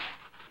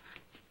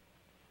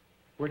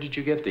 Where did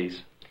you get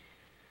these?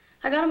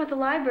 I got them at the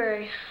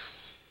library.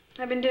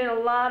 I've been doing a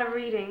lot of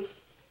reading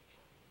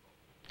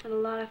and a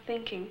lot of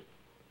thinking.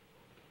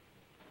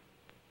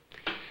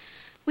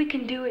 We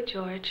can do it,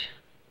 George.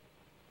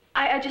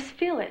 I just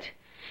feel it.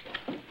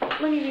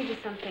 Let me read you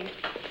something.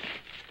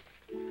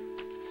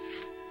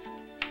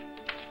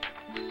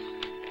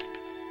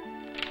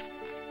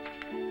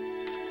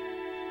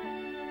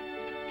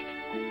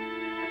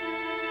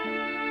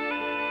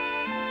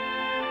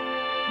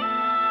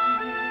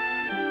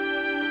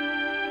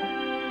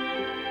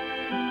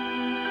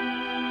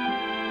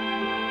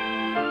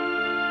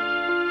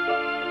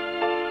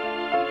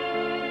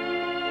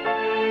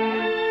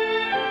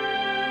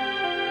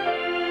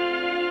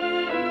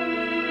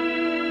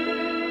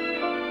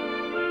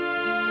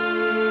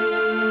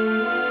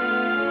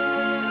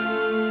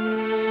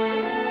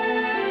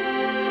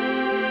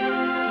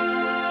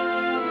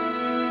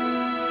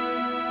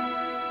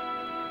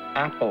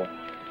 Apple.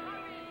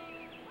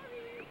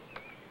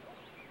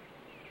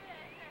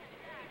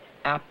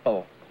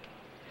 Apple.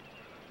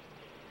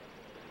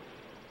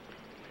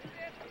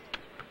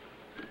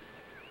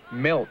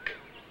 Milk.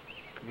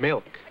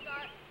 Milk.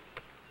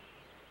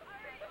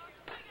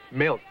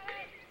 Milk.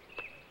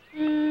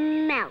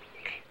 Milk.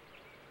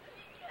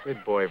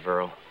 Good boy,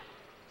 Virl.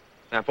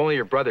 Now, if only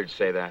your brother'd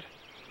say that.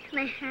 Can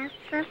I have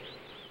some?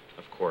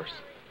 Of course.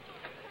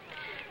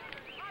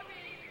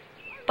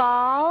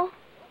 Ball.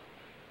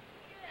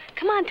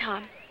 Come on,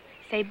 Tom.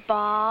 Say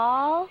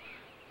ball.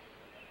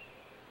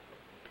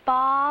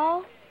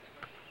 Ball.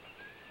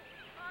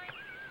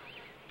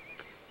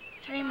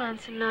 3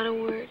 months and not a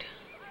word.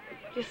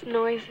 Just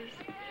noises.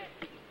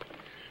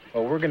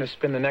 Well, we're going to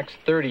spend the next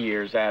 30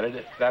 years at it,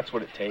 if that's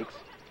what it takes.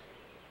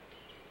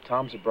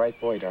 Tom's a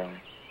bright boy, darling.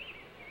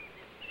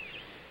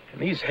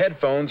 And these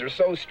headphones are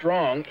so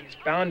strong, he's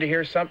bound to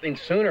hear something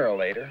sooner or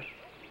later.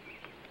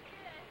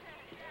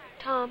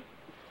 Tom.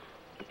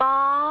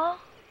 Ball.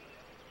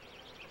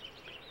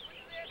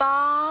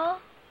 Ball.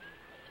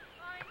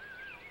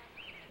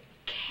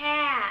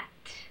 Cat.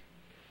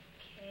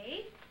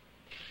 Okay.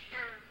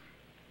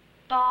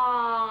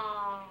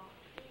 Ball.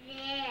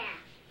 Yeah.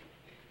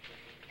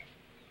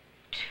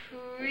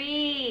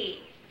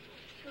 Tree.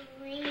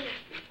 Tree.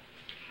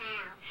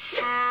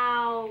 House.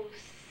 House.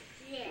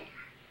 Yeah.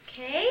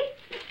 Okay?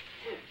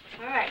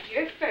 All right,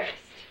 you're first.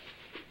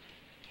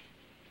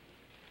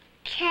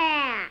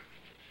 Cat.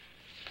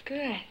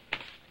 Good.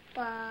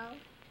 Ball.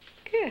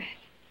 Good.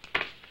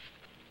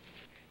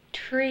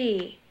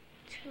 Tree.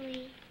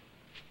 Tree.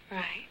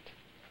 Right.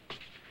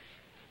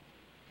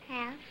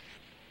 House.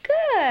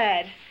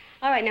 Good.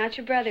 All right, now it's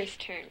your brother's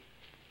turn.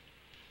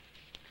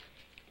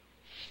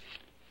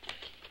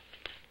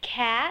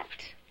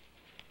 Cat.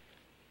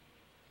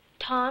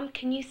 Tom,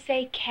 can you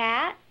say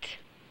cat?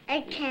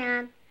 I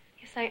can.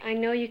 Yes, I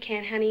know you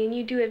can, honey, and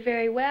you do it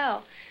very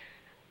well.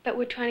 But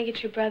we're trying to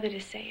get your brother to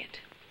say it.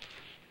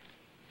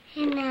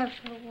 He never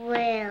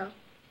will.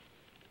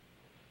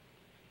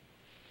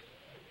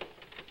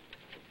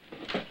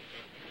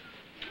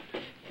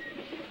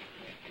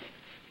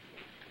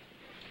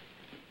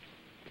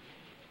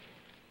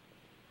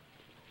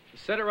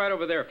 Set it right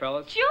over there,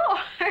 fellas.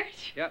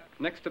 George! Yep,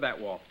 next to that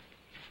wall.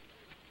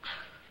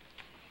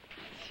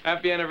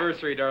 Happy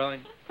anniversary,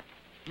 darling.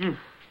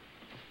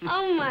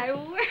 Oh, my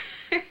word.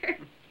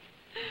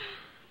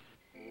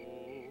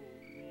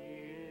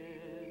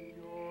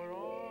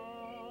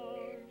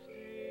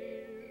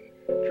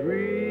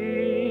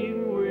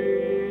 Dream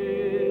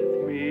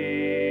with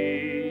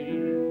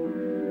me,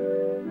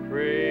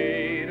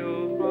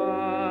 cradled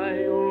by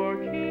your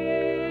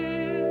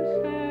kiss,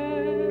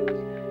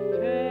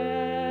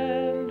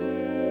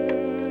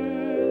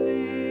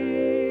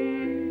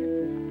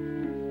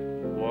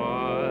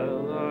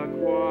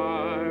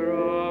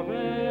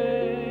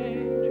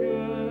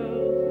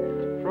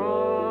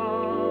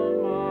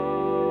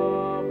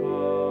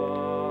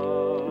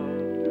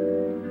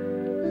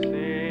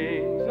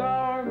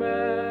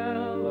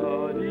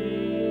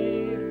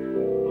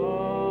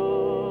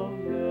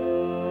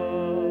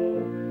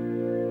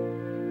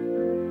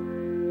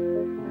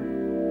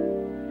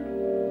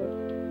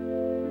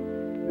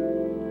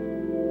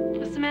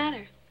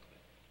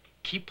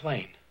 keep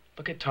playing.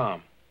 Look at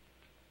Tom.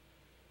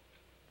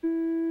 He's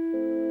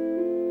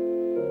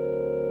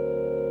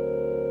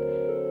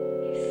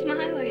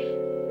smiling.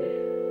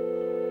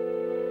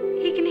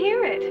 He can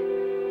hear it.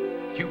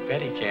 You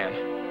bet he can.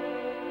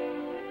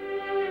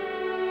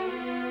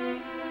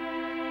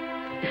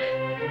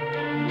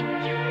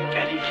 You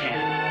bet he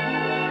can.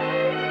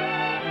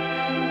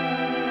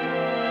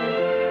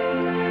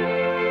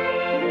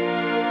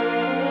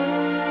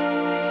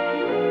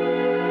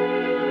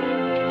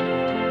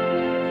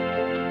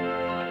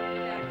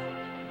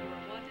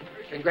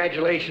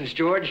 Congratulations,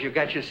 George. You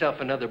got yourself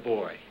another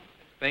boy.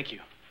 Thank you.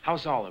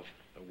 How's Olive?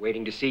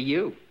 Waiting to see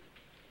you.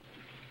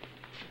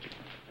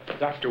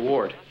 Dr.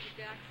 Ward,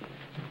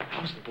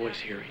 how's the boy's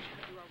hearing?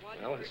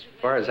 Well, as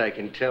far as I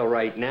can tell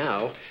right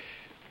now,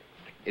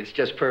 it's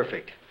just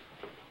perfect.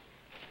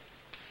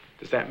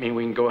 Does that mean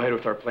we can go ahead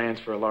with our plans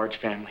for a large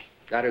family?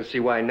 I don't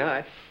see why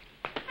not.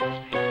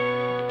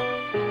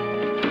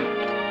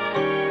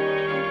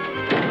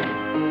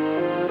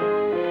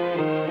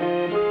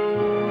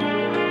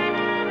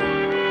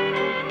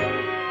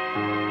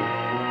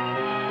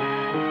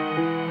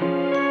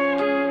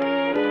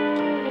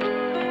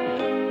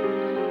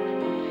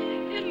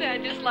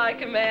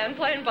 Like a man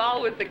playing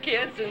ball with the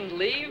kids and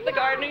leave the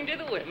gardening to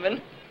the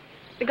women.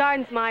 The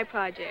garden's my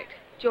project.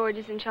 George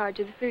is in charge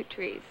of the fruit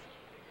trees.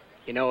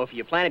 You know, if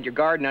you planted your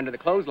garden under the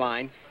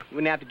clothesline, you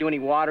wouldn't have to do any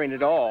watering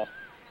at all.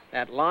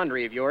 That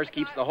laundry of yours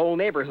keeps the whole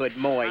neighborhood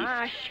moist.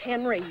 Gosh,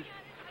 Henry.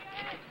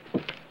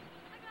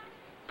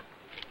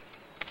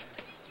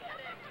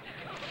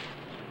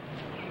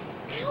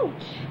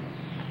 Ouch.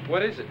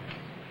 What is it?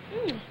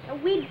 A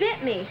weed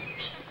bit me.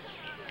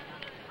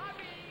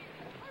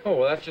 Oh,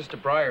 well, that's just a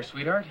briar,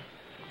 sweetheart.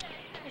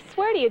 I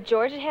swear to you,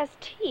 George, it has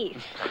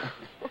teeth.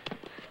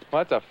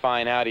 Well, that's a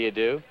fine how do you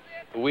do.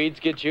 The weeds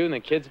get you and the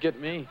kids get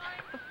me.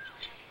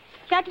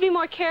 You have to be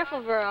more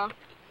careful, Virl.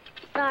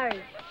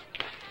 Sorry.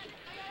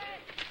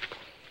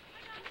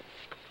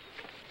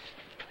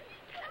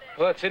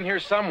 Well, it's in here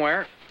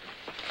somewhere.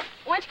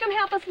 Why don't you come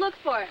help us look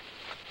for it?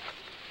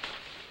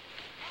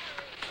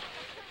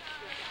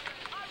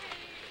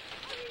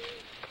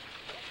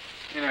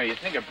 You know, you'd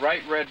think a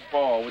bright red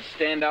ball would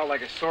stand out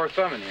like a sore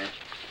thumb in here.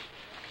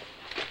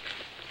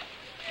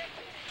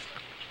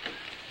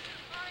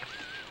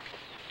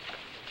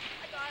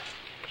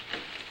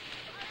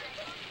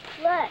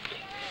 Look.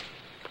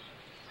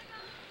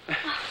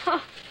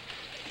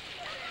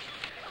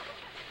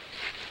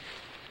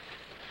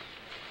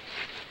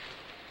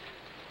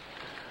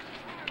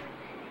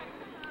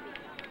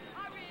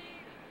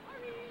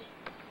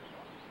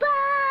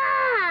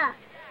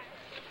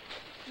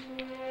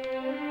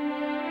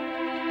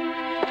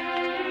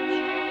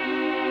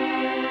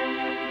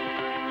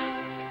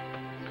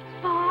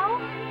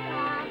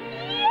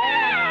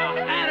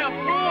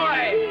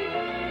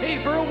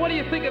 What do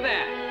you think of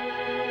that?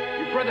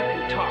 Your brother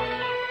can talk.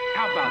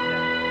 How about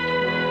that?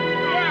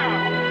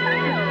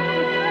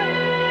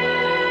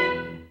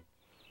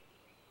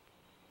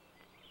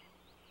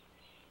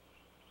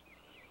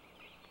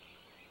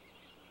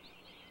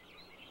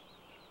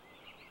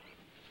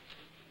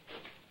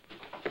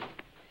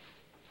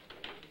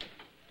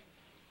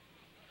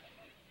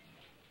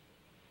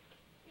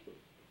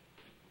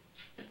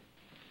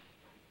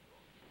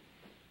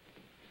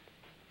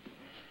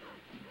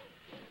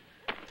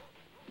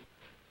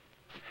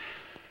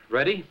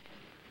 Ready?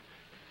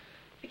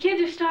 The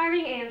kids are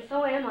starving, and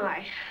so am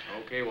I.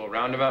 Okay, well,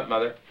 round them up,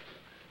 Mother.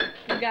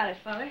 You got it,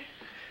 Father.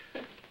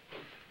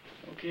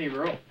 Okay,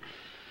 Virl.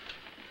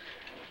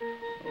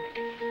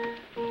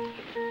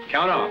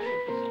 Count off.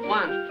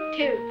 1,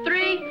 2,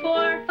 3,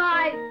 4,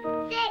 5,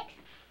 6.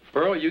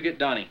 Virl, you get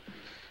Donnie.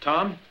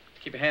 Tom,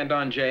 keep a hand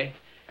on Jay.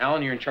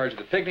 Alan, you're in charge of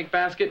the picnic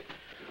basket.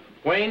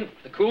 Wayne,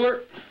 the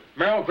cooler.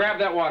 Merril, grab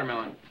that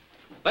watermelon.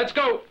 Let's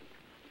go!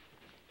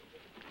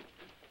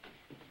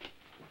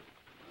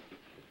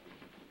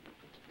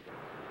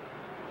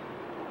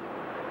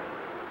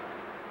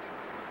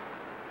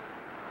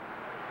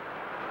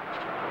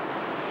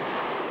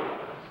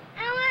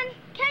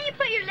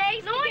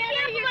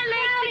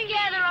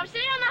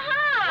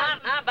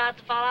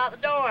 To fall out the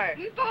door.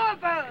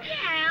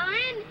 Yeah,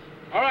 Alan.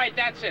 All right,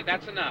 that's it.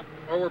 That's enough.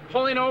 Or we're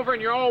pulling over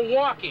and you're all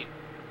walking.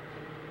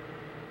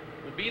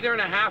 We'll be there in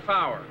a half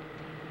hour.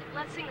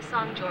 Let's sing a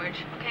song,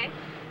 George, okay?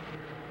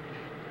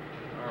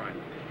 All right.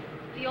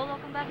 The old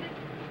oaken bucket?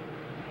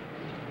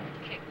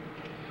 Okay.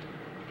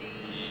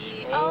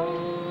 The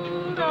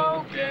old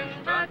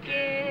oaken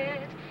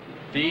bucket.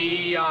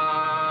 The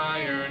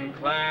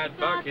ironclad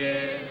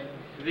bucket.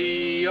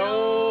 The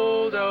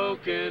old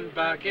oaken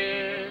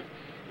bucket.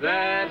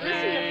 That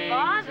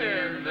hangs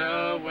in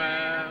the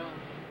well.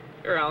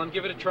 Here, Alan,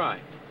 give it a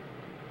try.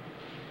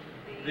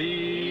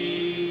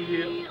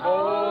 The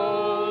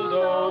old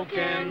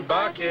oaken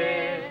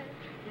bucket,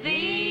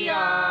 the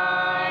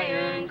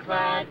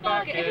ironclad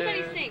bucket.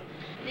 Everybody sing.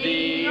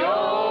 The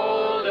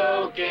old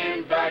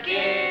oaken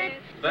bucket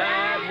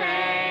that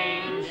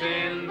hangs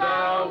in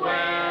the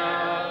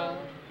well.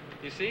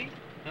 You see?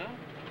 Huh?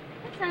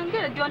 That sounds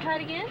good. Do you want to try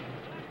it again?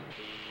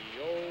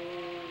 The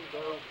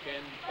old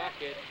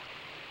bucket,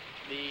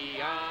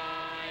 the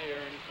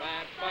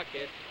ironclad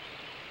bucket,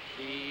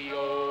 the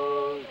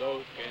old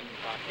oaken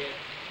bucket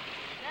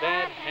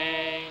that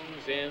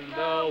hangs in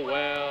the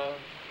well.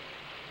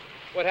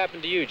 What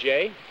happened to you,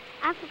 Jay?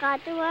 I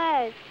forgot the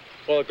words.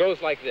 Well, it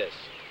goes like this.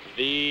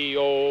 The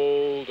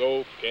old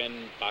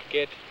oaken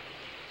bucket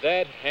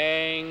that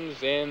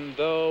hangs in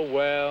the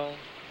well.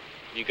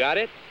 You got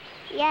it?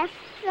 Yes,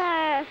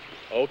 sir.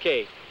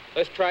 Okay,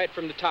 let's try it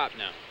from the top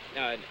now.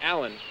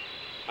 Alan,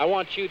 I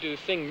want you to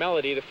sing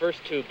melody the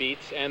first 2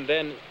 beats and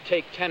then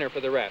take tenor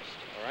for the rest,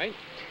 all right?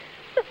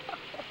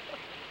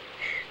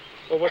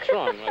 Well, what's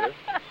wrong, Mother?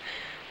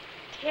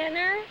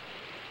 Tenor?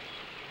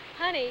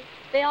 Honey,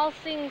 they all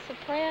sing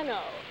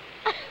soprano.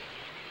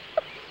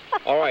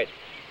 All right,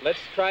 let's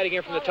try it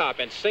again from the top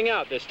and sing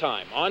out this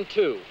time. On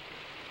 2.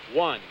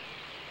 1,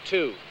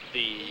 2.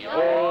 The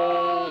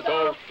old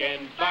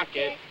oaken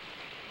bucket,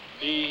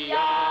 the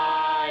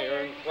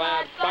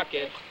ironclad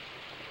bucket,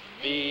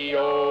 the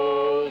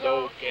old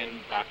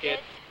oaken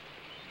bucket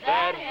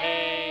that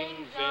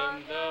hangs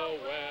in the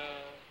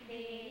well.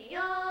 The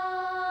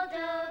old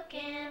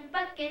oaken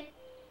bucket,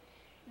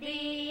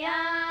 the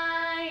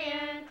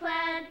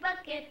ironclad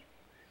bucket,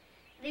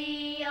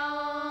 the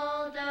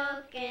old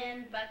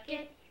oaken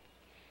bucket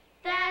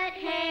that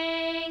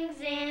hangs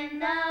in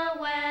the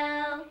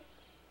well.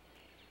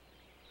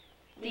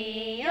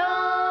 The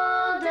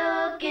old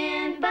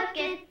oaken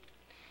bucket,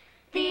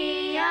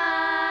 the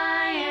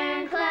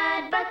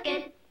ironclad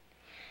bucket,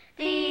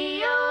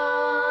 the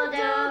old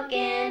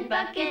oaken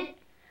bucket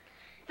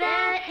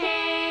that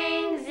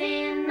hangs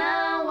in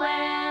the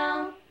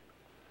well.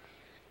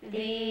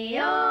 The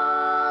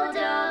old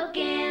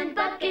oaken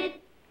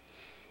bucket,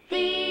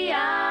 the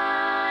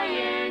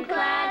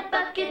ironclad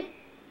bucket,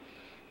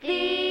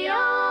 the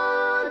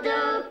old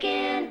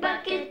oaken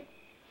bucket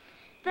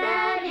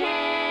that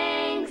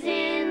hangs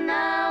in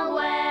the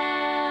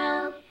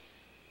well.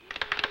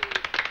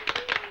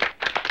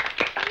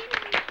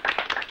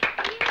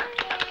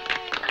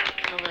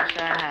 I wish I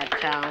had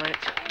talent.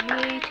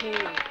 Me too.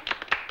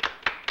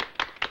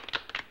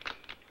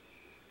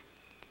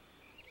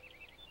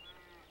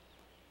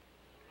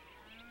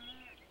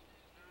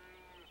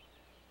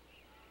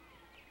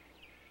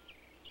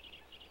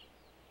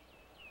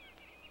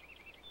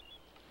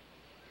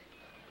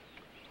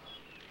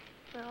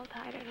 A little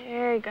tighter.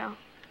 There you go. All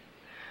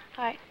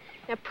right.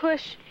 Now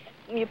push.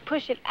 When you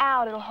push it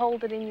out, it'll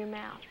hold it in your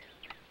mouth.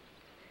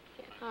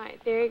 All right.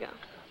 There you go.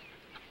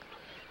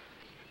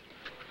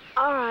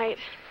 All right.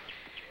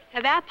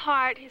 Now that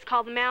part is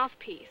called the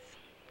mouthpiece.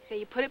 Okay,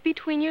 you put it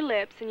between your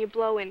lips and you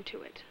blow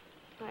into it.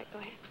 All right, go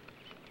ahead.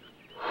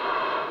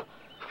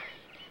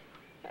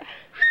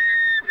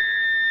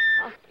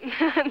 Oh,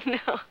 no.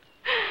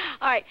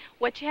 All right,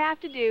 what you have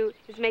to do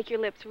is make your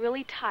lips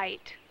really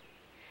tight.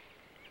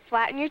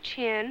 Flatten your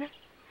chin,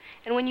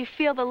 and when you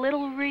feel the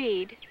little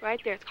reed, right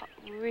there, it's called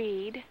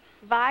reed,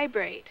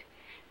 vibrate,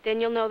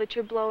 then you'll know that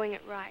you're blowing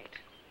it right.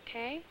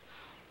 Okay?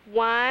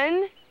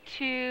 1,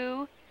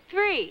 2,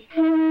 3.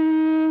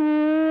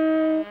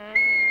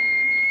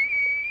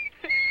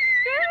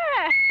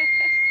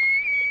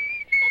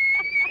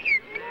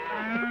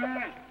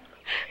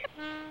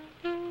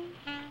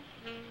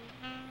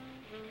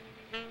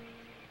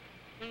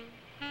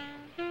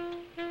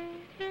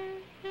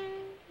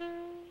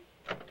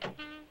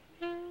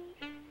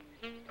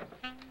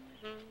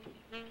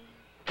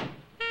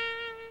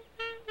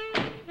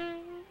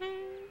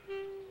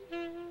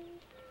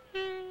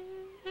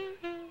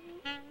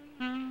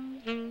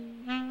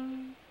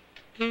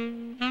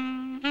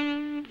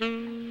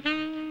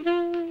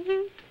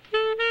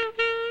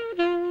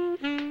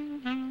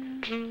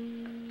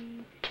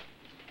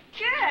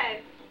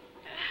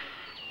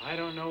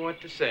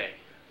 To say.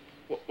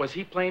 Was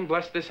he playing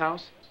Bless This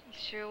House?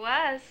 Sure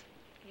was.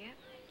 Yeah.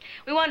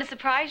 We wanted to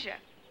surprise you.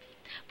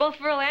 Both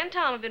Virl and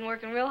Tom have been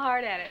working real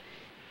hard at it.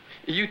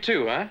 You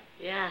too, huh?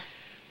 Yeah.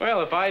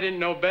 Well, if I didn't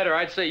know better,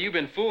 I'd say you've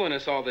been fooling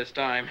us all this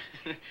time.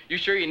 You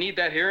sure you need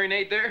that hearing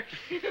aid there?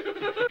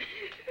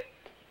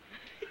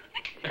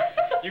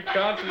 You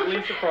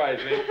constantly surprise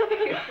me.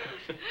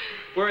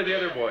 Where are the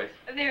other boys?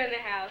 They're in the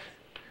house.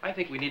 I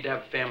think we need to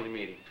have a family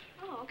meeting.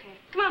 Oh, okay.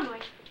 Come on,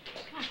 boys.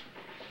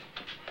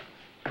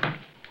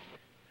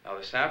 Now,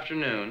 this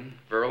afternoon,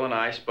 Virl and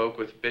I spoke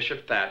with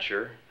Bishop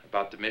Thatcher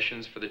about the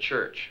missions for the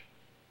church.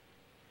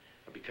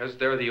 Now, because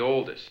they're the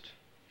oldest,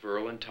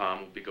 Virl and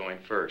Tom will be going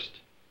first.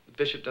 The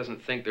bishop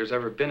doesn't think there's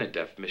ever been a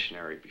deaf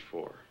missionary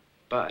before,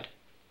 but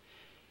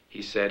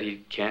he said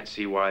he can't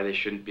see why they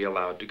shouldn't be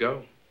allowed to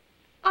go.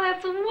 Oh,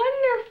 that's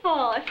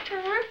wonderful. It's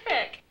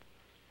terrific.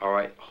 All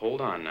right,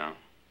 hold on now.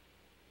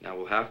 Now,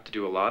 we'll have to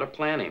do a lot of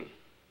planning.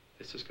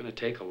 This is going to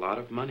take a lot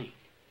of money.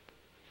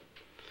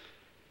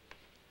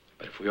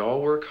 But if we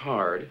all work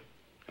hard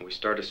and we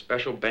start a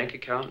special bank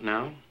account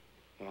now,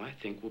 well, I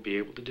think we'll be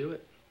able to do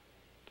it.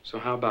 So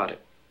how about it?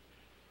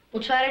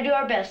 We'll try to do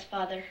our best,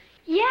 Father.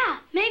 Yeah,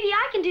 maybe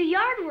I can do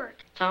yard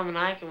work. Tom and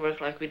I can work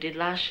like we did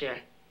last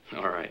year.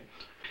 All right.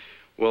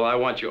 Well, I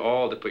want you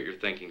all to put your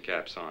thinking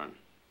caps on.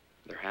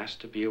 There has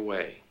to be a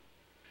way.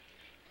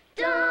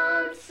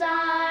 Don't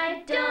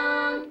sigh,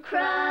 don't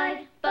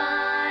cry,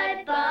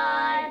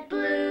 bye-bye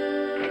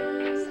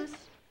blues.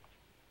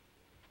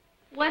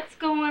 What's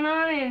going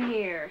on in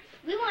here?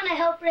 We want to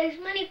help raise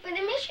money for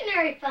the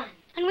missionary fund.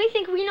 And we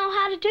think we know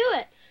how to do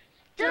it.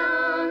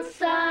 Don't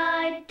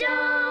sigh,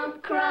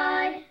 don't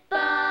cry,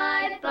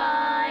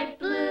 bye-bye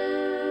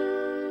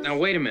blues. Now,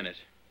 wait a minute.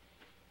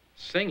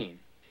 Singing?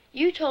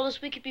 You told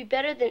us we could be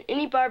better than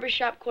any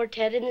barbershop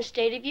quartet in the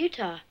state of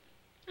Utah.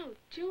 Oh,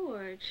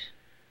 George.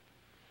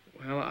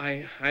 Well,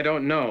 I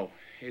don't know.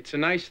 It's a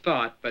nice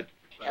thought, but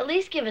At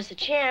least give us a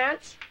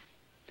chance.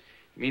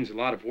 it means a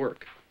lot of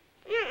work.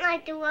 We don't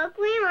like to work,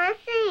 we want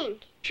to sing.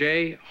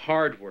 Jay,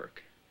 hard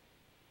work.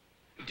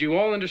 Do you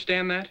all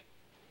understand that?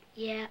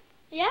 Yeah.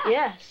 Yeah.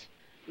 Yes.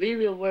 We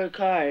will work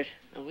hard,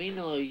 and we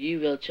know you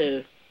will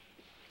too.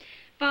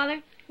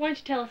 Father, why don't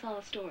you tell us all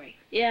a story?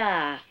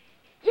 Yeah.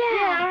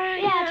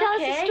 Yeah, tell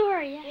us okay. a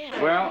story.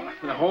 Yeah. Well,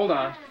 now hold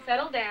on.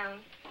 Settle down.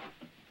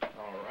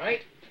 All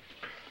right.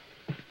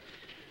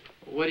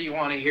 What do you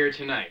want to hear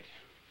tonight?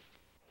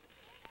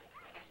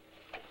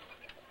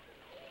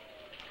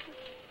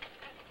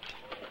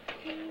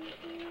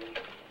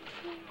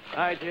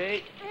 Hi,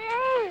 Jay.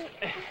 Ow,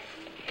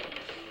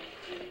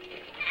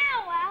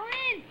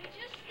 Alan!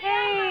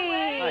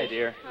 Hey. Hi,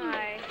 dear.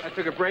 Hi. I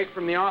took a break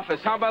from the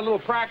office. How about a little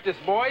practice,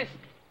 boys?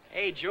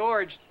 Hey,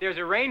 George, there's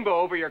a rainbow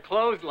over your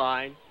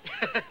clothesline.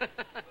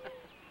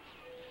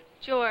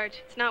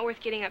 George, it's not worth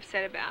getting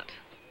upset about.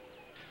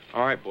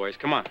 All right, boys,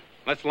 come on.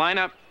 Let's line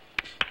up.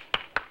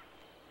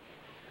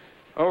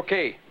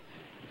 Okay.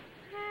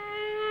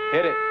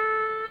 Hit it.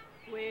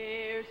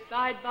 We're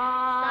side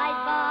by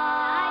Side by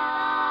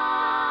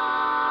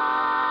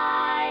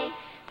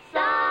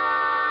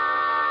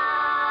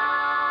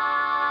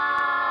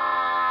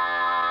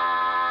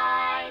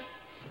side.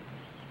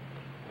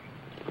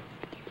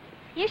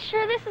 You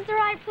sure this is the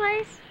right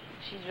place?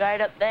 She's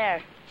right up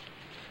there.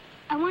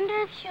 I wonder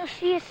if she'll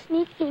see us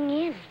sneaking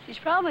in. She's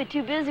probably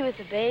too busy with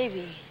the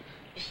baby.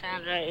 You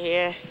stand right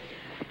here,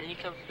 and you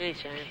come free,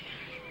 son.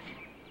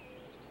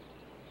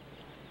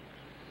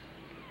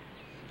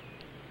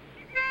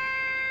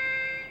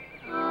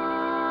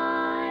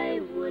 I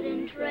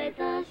wouldn't trade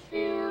the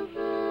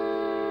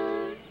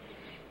silver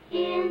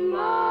in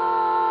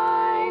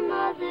my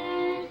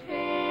mother's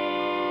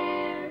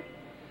hair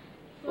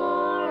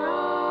for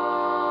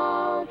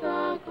all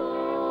the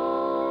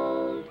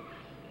gold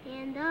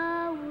in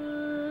the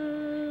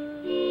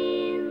wood.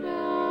 In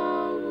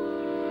the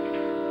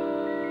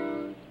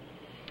wood,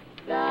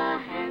 the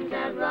hands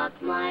that rock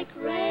my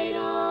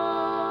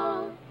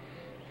cradle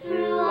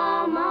through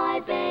all my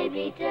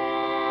baby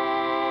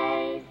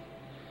days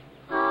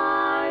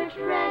are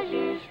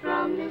treasures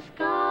from the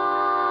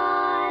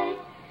sky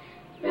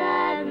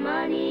that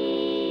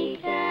money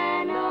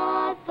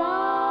cannot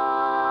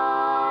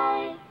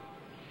buy.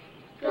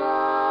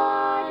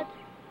 God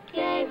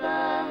gave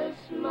us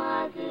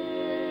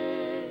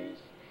mothers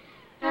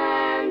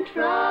and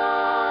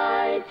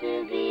tried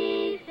to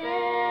be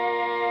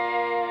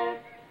fair.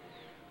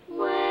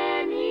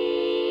 When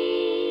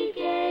he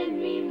gave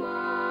me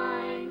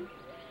mine,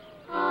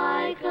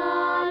 I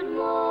got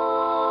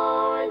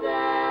more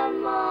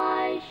than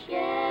my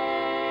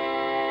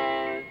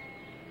share.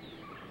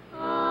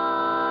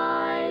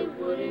 I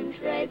wouldn't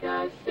trade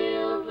the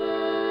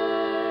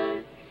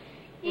silver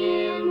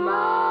in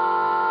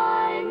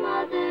my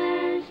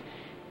mother's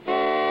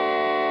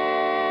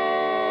hair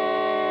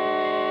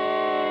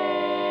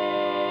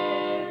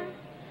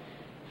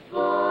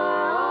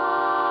for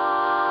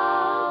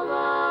all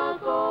the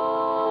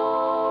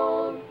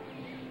gold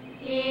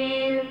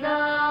in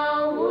the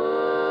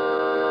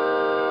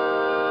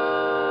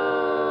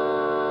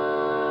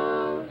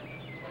world.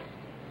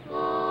 For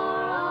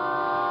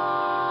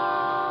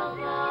all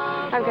the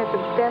I've got the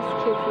best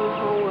kids in the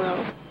whole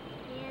world.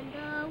 in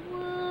the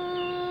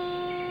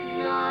world,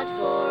 not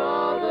for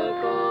all the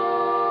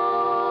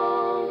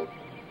gold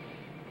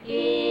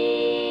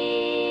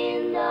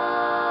in the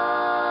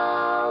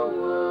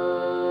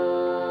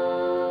world.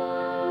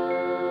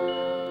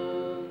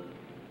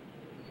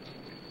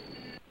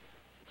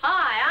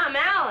 Hi, I'm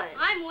Alan.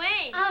 I'm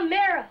Wayne. I'm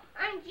Merril.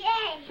 I'm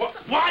Jay.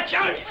 Watch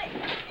out!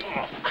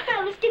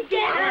 Let's get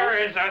down. Where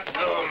is that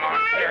little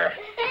monster?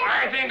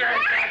 I think I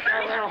got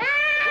that little...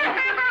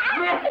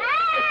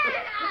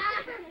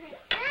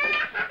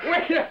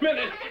 Wait a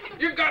minute!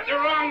 You got the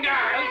wrong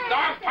guy.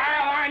 Dog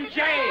pile on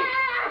Jay.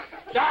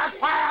 Dog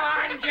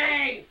pile on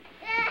Jay.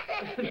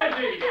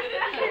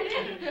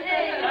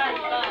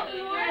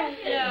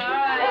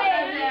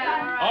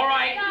 All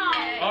right.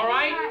 All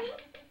right.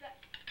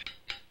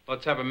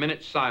 Let's have a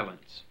minute's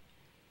silence.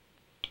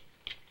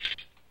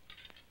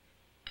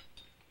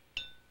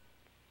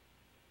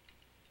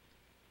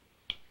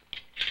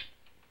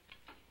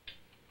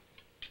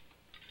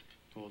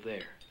 Oh,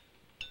 there.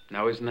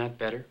 Now, isn't that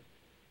better?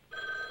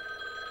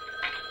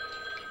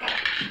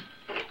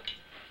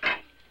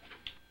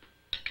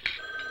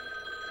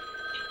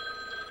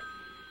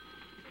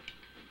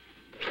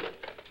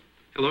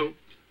 Hello?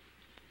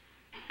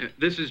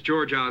 This is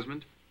George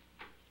Osmond.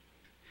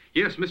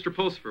 Yes, Mr.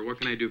 Pulsifer, what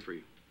can I do for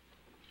you?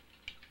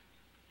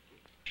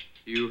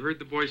 You heard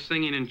the boys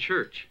singing in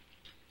church.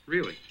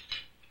 Really?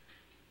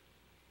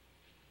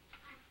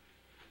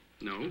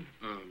 No.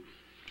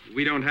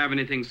 We don't have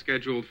anything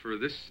scheduled for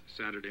this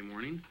Saturday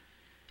morning.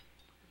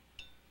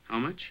 How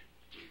much?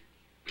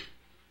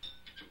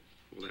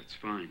 Well, that's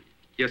fine.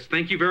 Yes,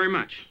 thank you very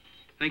much.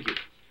 Thank you.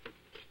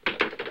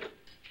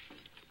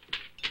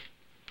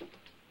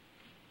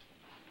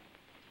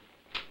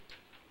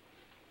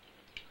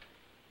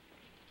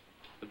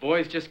 The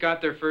boys just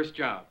got their first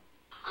job.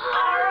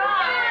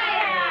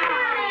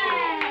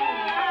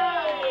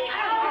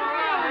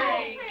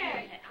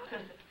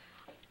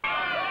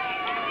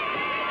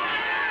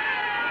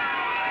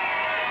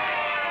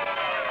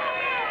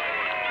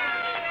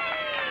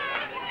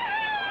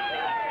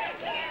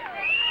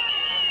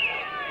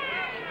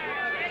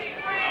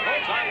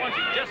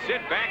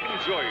 Sit back and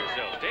enjoy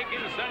yourselves. Take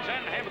in the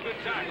sunshine and have a good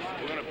time.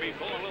 We're going to be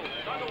full of little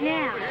tug of war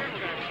Now, over here. We're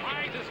going to have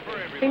prizes for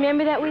everyone.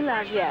 remember that we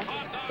love you.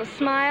 So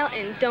smile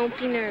and don't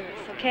be nervous,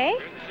 okay?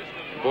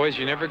 Boys,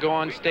 you never go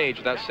on stage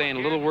without saying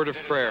a little word of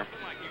prayer.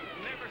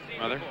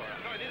 Mother,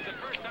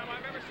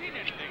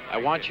 I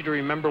want you to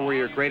remember where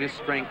your greatest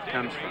strength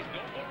comes from.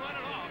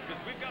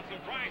 We've got some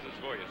prizes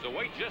for you, so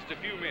wait just a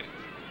few minutes.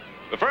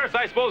 But first,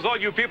 I suppose all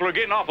you people are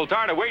getting awful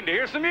tired of waiting to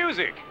hear some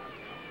music.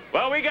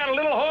 Well, we got a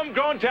little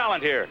homegrown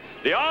talent here,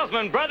 the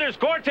Osmond Brothers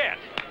Quartet.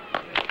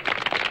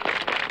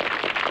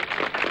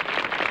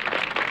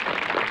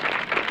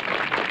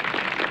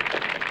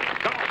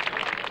 Come on.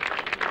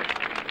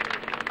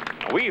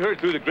 Now, we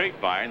heard through the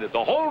grapevine that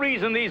the whole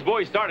reason these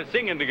boys started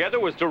singing together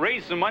was to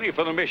raise some money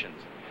for the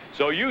missions.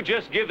 So you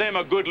just give them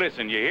a good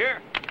listen, you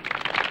hear?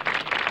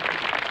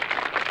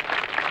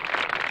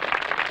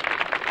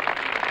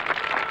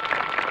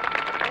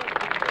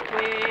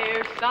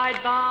 We're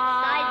side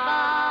by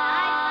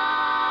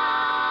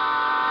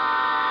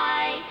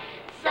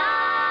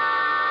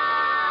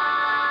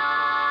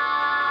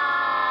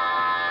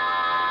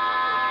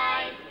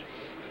side.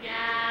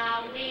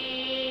 Now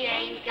we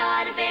ain't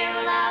got a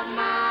barrel of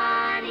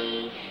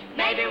money.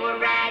 Maybe we're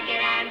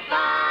ragged and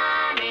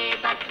funny,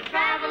 but to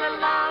travel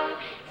along,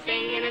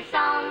 singing a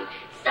song,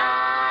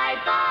 side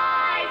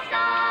by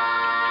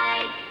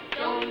side.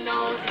 Don't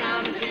know what's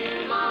come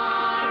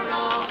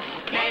tomorrow.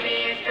 Maybe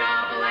it's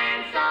trouble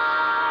and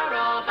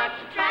sorrow, but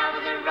to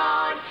travel the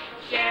road,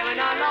 sharing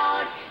our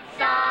load,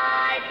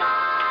 side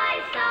by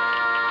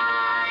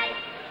side.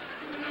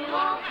 Through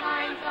all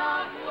kinds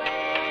of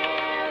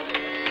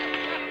weather.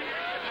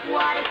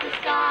 What if the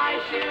sky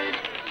should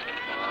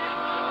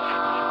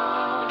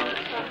fall?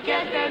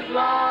 Just as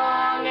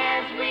long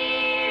as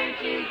we're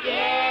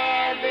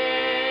together,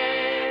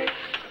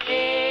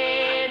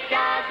 it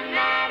doesn't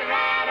matter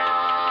at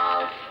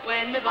all.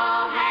 When the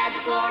ball had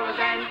the quarrels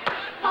and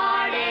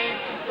parted,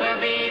 we'll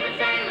be the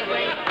same as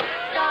we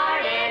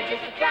started,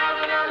 just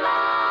traveling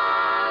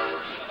along,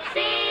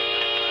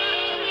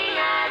 singing a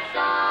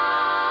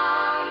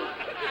song.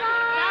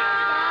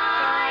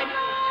 Side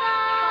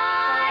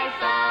by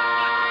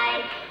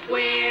side,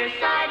 we're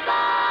side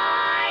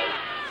by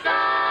side.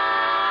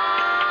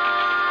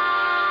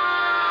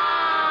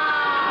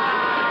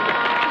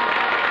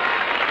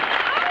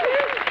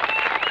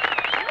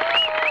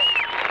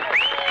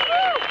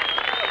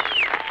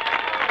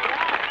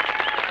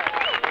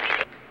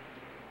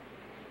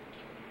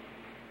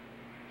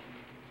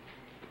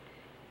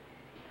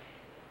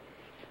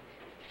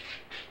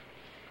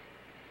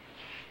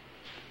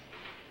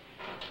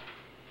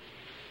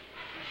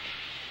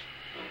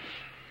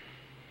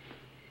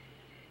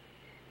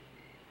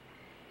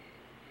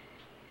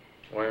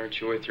 Why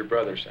aren't you with your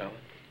brothers, Alan?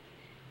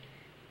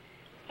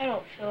 I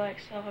don't feel like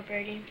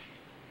celebrating.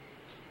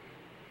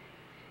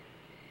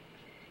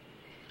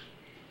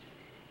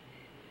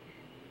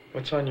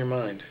 What's on your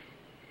mind?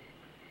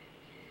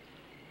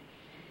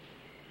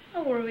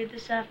 How were we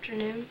this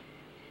afternoon?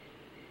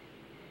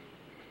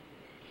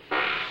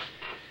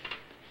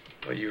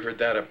 Well, you heard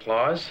that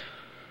applause.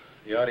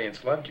 The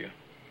audience loved you.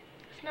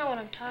 That's not what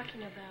I'm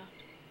talking about.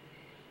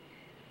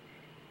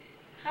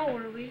 How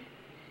were we?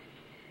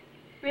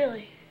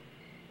 Really?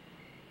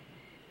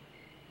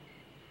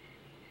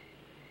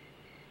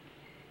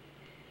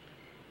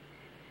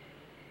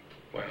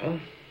 Well,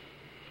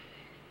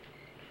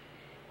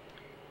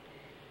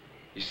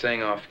 you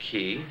sang off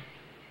key.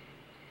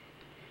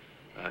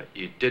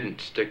 You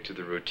didn't stick to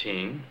the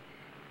routine.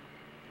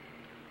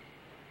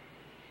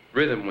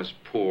 Rhythm was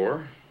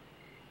poor.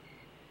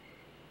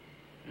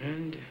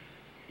 And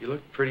you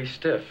looked pretty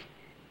stiff.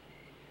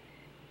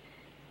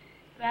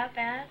 That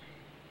bad?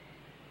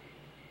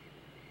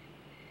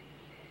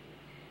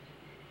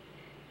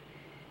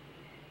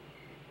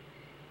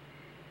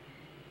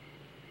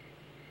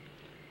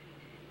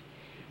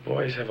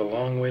 Boys have a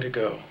long way to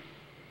go.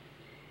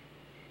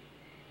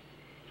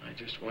 I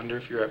just wonder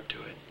if you're up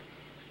to it.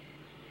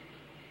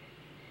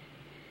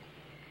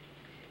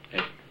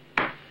 Hey,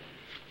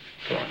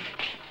 go on.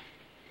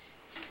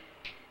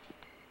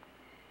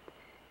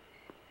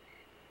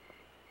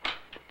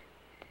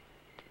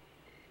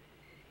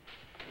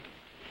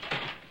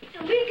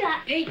 So we got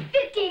paid $15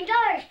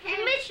 for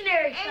the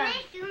missionary fund. And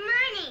they do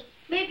money.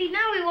 Maybe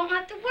now we won't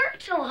have to work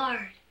so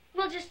hard.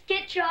 We'll just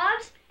get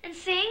jobs and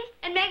sing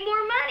and make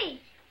more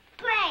money.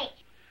 Great.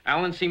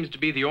 Alan seems to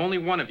be the only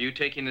one of you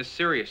taking this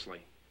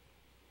seriously.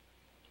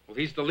 Well,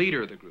 he's the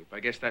leader of the group. I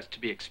guess that's to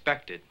be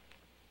expected.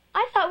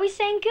 I thought we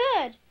sang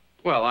good.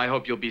 Well, I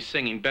hope you'll be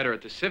singing better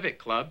at the Civic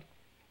Club.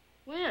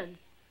 When?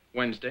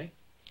 Wednesday.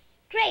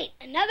 Great,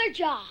 another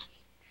job.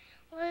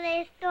 Will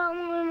they store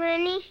more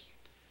money?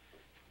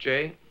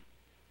 Jay,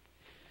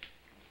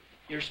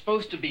 you're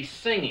supposed to be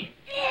singing,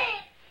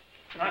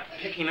 not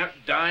picking up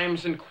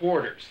dimes and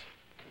quarters.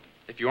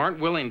 If you aren't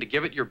willing to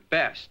give it your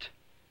best,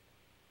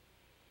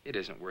 it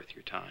isn't worth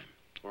your time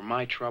or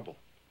my trouble.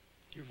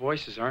 Your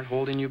voices aren't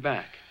holding you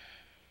back.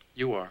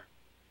 You are.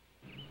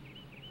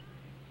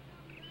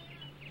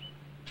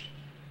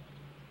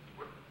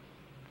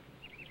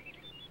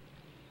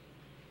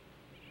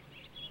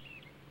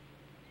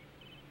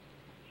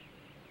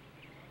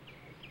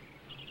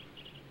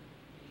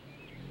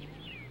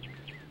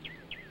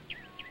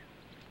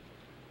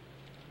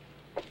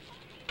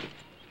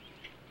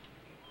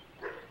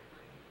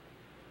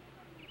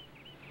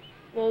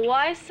 Well,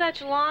 why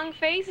such long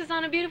faces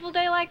on a beautiful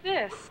day like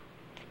this?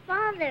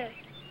 Father,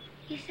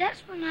 he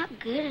says we're not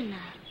good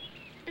enough,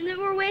 and that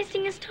we're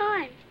wasting his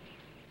time.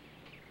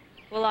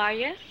 Well, are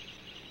you?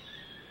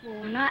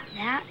 Well, we're not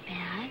that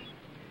bad.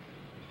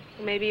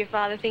 Well, maybe your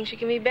father thinks you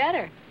can be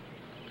better.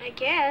 I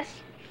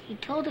guess. He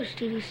told us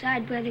to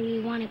decide whether we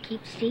want to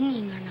keep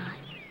singing or not.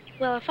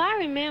 Well, if I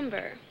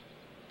remember,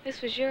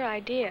 this was your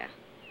idea.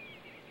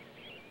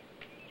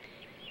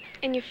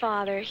 And your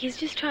father, he's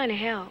just trying to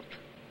help.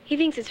 He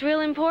thinks it's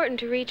real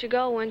important to reach a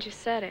goal once you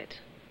set it.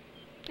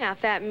 Now,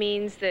 if that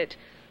means that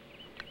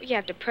you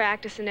have to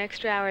practice an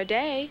extra hour a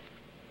day,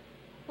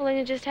 well, then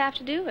you just have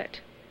to do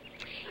it.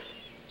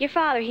 Your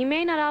father, he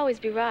may not always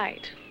be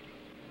right,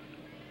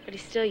 but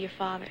he's still your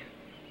father.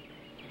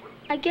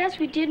 I guess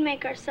we did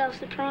make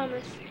ourselves a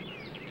promise.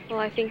 Well,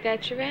 I think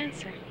that's your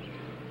answer.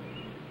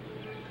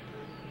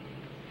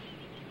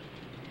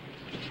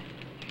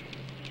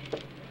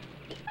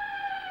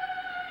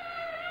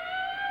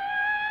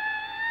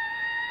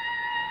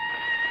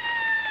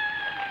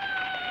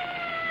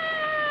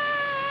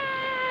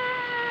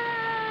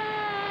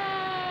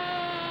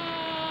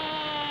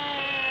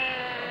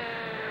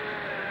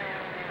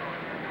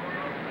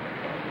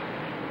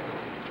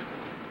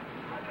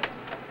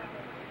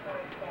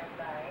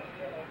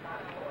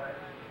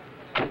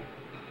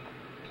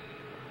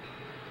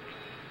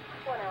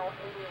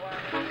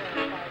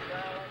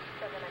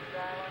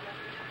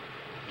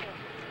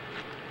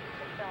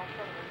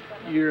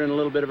 You're in a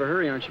little bit of a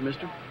hurry, aren't you,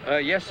 mister?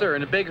 Yes, sir,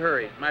 in a big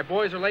hurry. My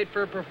boys are late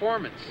for a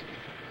performance.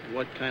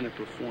 What kind of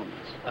performance?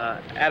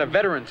 At a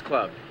veterans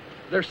club.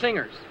 They're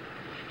singers.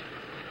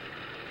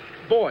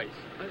 Boys,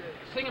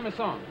 sing them a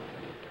song.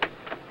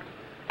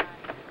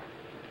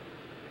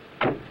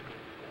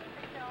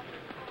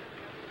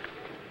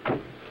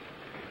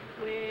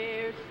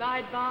 We're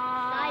side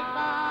by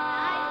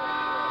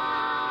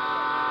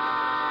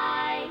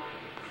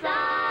Side by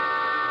side.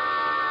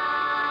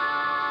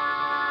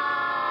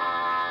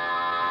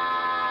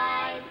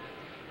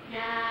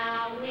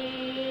 Now we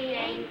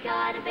ain't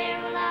got a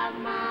barrel of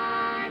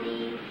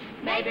money.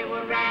 Maybe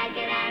we're ragged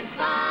and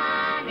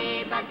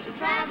funny, but we'll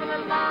travel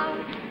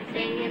along,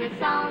 singing a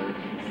song,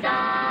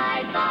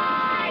 side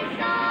by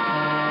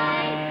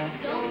side.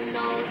 Don't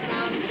know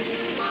some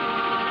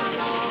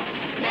tomorrow.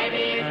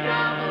 Maybe it's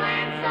trouble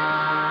and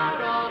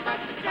sorrow, but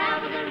we'll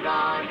travel the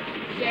road,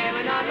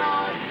 sharing our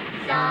load,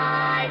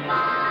 side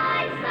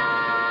by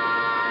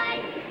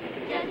side.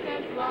 Just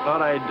as long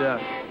Thought I'd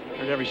as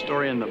heard every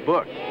story in the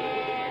book.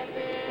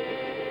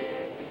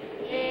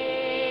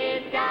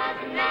 it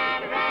doesn't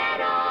matter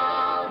at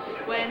all.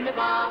 When the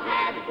ball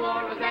has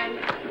quarrels and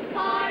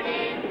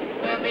parted,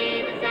 we'll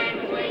be the same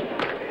as we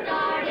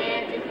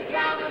started, just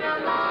traveling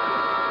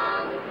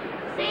along,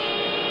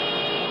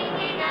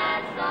 singing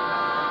a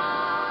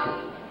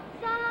song.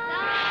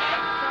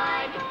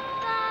 Side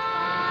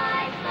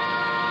by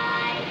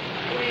side,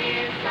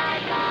 we're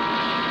side by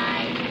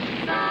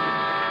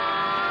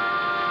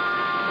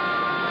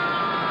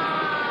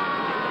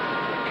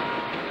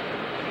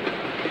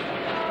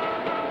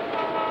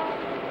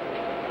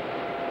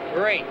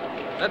Great.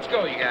 Let's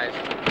go, you guys.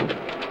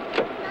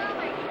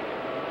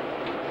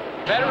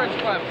 Veterans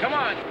Club, come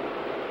on.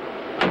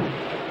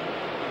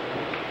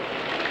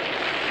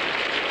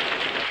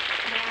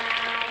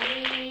 Now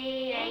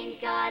we ain't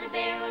got a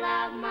barrel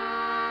of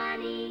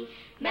money.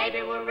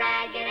 Maybe we're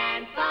ragged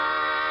and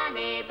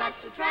funny, but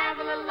we'll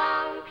travel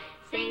along,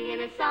 singing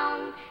a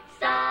song,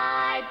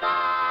 side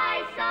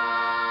by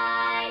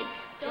side.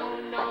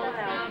 Don't know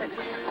some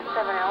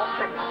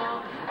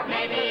tomorrow.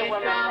 Maybe it's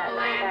trouble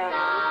and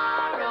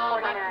sorrow,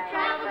 but we'll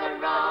travel the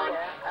road,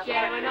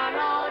 sharing our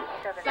load,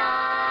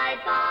 side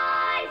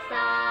by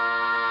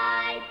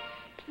side.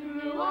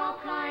 Through all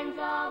kinds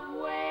of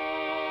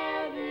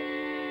weather.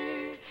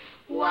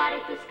 What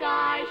if the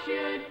sky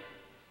should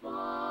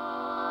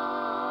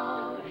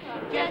fall?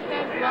 Just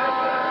as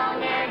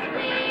long as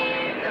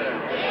we're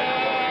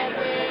together.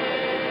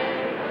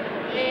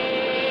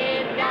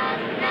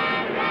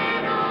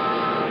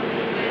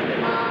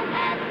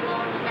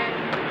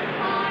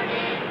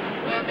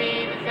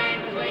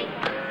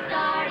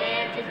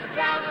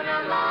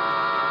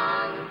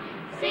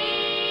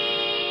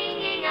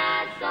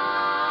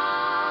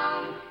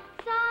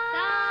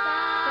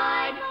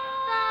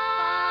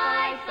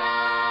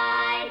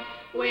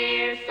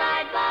 we're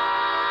side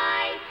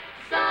by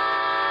side.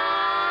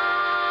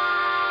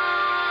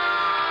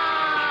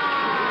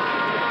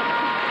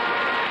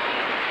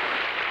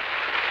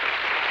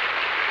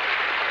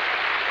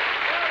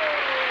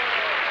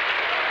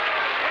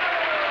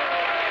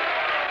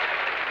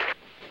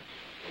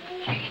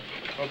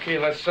 Okay,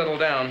 let's settle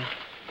down.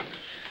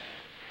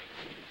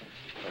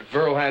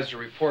 Virl has a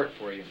report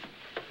for you.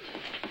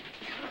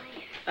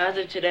 As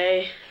of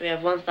today, we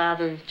have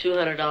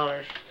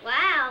 $1,200.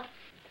 Wow.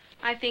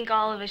 I think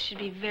all of us should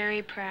be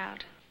very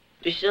proud.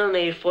 We still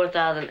need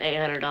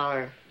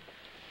 $4,800.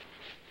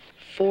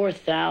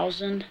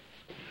 4,000?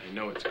 I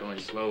know it's going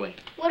slowly.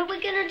 What are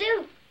we gonna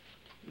do?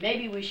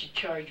 Maybe we should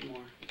charge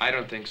more. I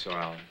don't think so,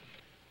 Alan.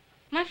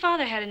 My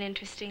father had an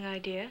interesting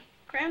idea.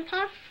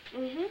 Grandpa?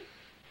 Mm-hmm.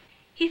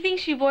 He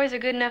thinks you boys are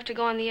good enough to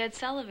go on the Ed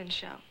Sullivan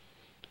Show.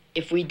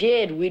 If we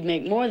did, we'd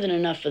make more than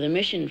enough for the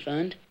mission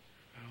fund.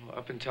 Well,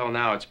 up until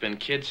now, it's been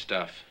kid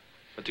stuff.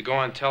 But to go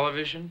on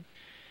television,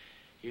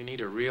 you need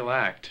a real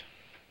act.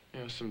 You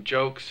know, some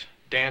jokes,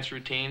 dance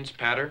routines,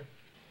 patter.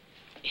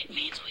 It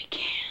means we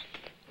can.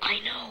 I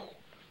know.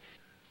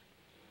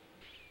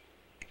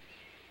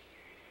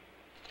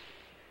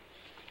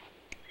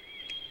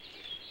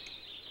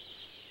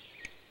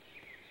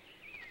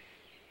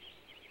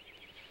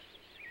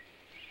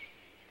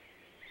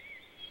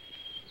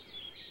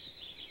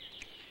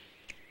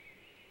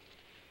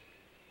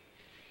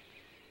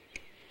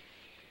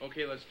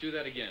 Okay, let's do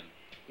that again.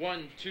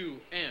 1, 2,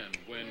 and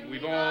when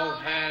we've all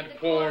had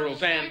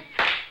quarrels and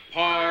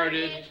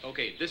parted.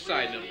 Okay, this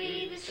side now.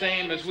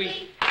 Same as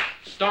we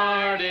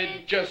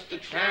started, just a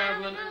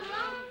traveling.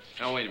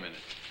 Now, wait a minute.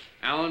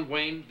 Alan,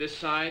 Wayne, this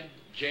side.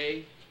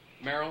 Jay,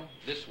 Merril,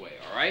 this way,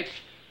 all right?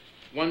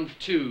 1,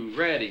 2,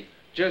 ready.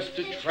 Just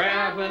a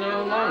traveling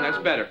along. That's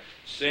better.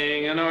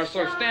 Singing our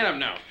song. Stand up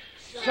now.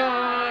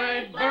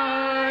 Side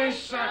by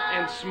side.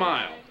 And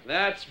smile.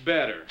 That's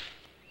better.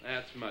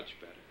 That's much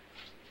better.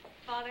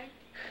 Father,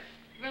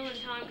 Virl and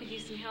Tom could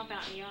use some help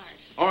out in the yard.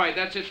 All right,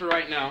 that's it for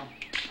right now.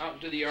 Out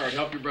into the yard.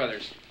 Help your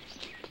brothers.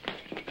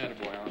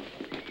 Attaboy, Alan.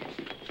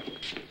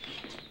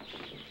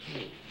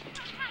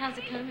 How's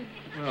it coming?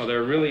 Well,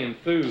 they're really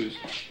enthused.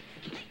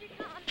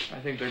 I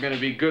think they're going to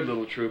be good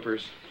little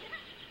troopers.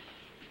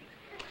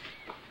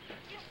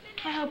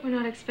 I hope we're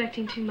not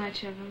expecting too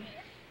much of them.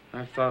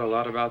 I've thought a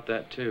lot about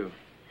that, too.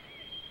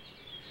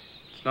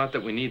 It's not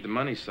that we need the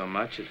money so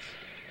much.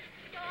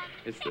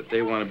 It's that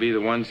they want to be the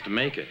ones to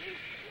make it.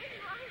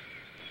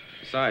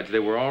 Besides, they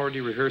were already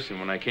rehearsing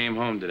when I came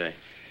home today.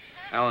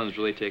 Alan's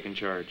really taken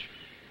charge.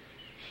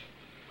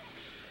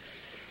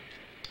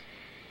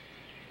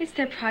 It's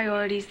their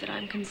priorities that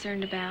I'm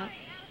concerned about.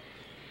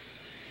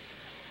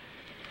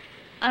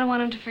 I don't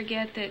want them to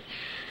forget that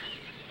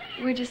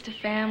we're just a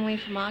family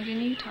from Ogden,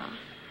 Utah.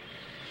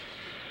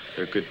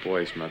 They're good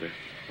boys, Mother.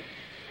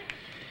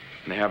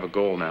 And they have a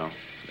goal now.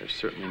 There's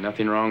certainly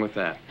nothing wrong with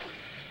that.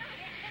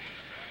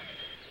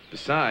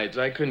 Besides,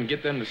 I couldn't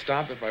get them to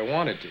stop if I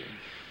wanted to.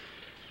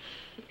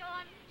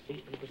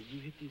 Hey, everybody,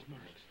 you hit these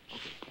marks.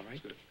 Okay, all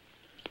right? Good.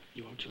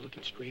 You want you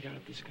looking straight out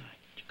at the sky.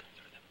 You guys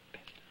are the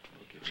best.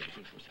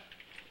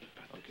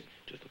 Okay,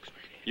 just look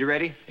straight ahead. You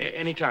ready?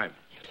 Anytime.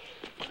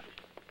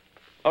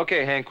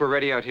 Okay, Hank, we're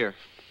ready out here.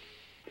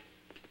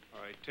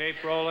 All right,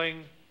 tape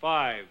rolling.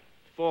 5,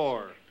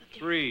 4,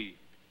 3,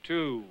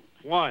 2,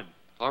 1.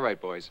 All right,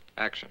 boys,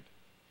 action.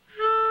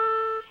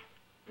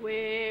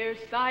 We're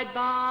side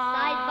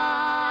by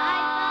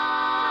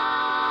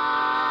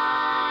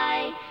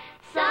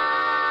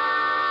side.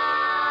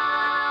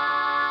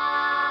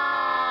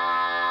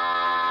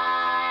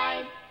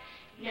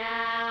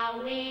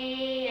 Now we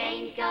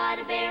ain't got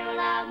a barrel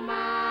of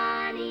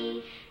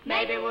money.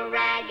 Maybe we're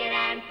ragged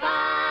and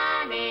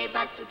funny,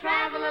 but we'll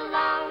travel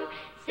along,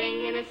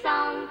 singing a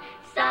song,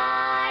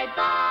 side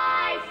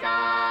by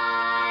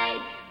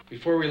side.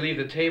 Before we leave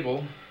the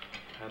table,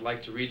 I'd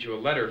like to read you a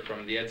letter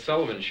from the Ed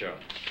Sullivan Show.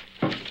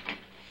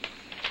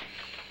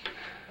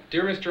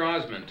 Dear Mr.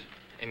 Osmond,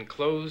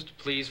 enclosed,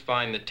 please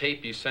find the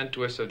tape you sent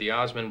to us of the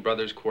Osmond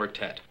Brothers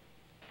Quartet.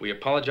 We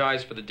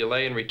apologize for the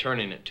delay in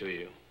returning it to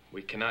you.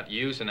 We cannot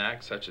use an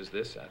act such as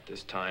this at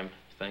this time.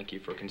 Thank you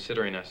for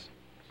considering us.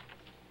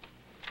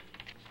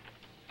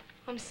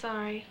 I'm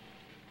sorry.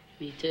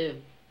 Me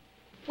too.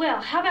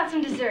 Well, how about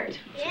some dessert?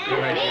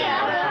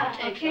 Yeah.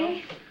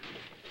 Okay.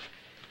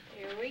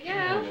 Here we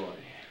go.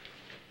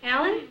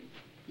 Alan?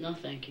 No,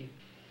 thank you.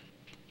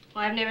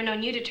 Well, I've never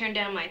known you to turn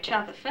down my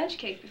chocolate fudge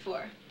cake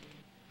before.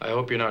 I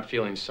hope you're not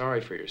feeling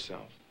sorry for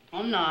yourself.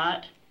 I'm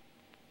not.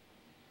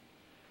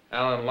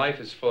 Alan, life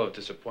is full of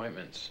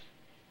disappointments.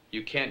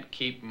 You can't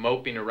keep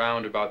moping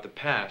around about the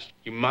past.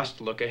 You must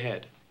look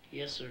ahead.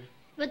 Yes, sir.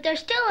 But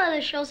there's still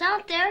other shows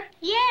out there.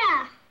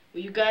 Yeah.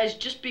 Will you guys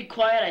just be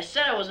quiet? I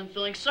said I wasn't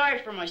feeling sorry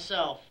for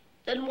myself.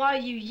 Then why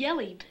you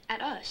yelling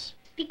at us?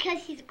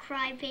 Because he's a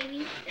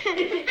crybaby.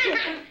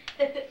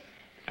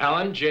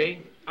 Alan,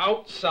 Jay,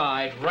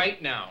 outside right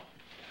now.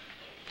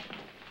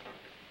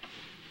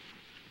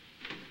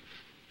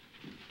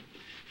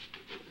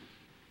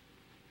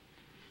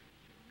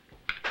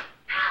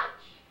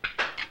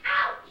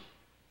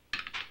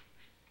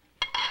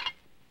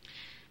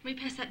 Let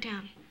me pass that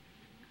down.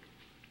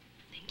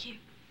 Thank you.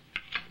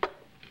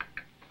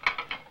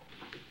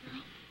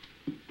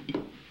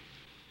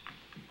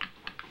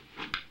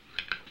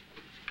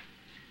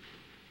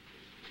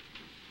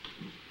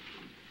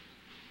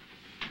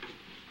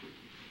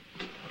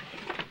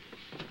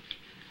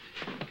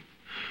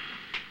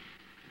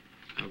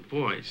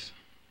 Boys,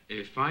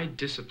 if I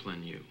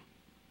discipline you,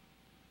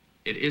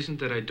 it isn't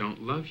that I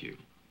don't love you.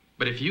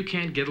 But if you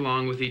can't get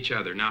along with each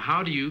other, now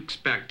how do you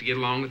expect to get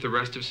along with the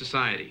rest of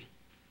society?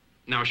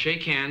 Now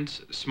shake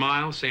hands,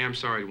 smile, say I'm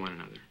sorry to one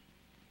another.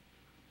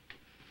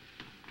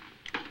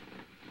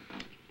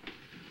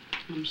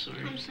 I'm sorry.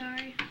 I'm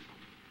sorry.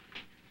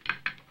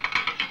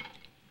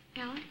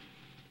 Alan?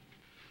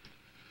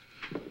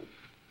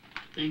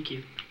 Thank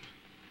you.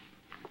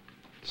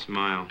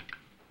 Smile.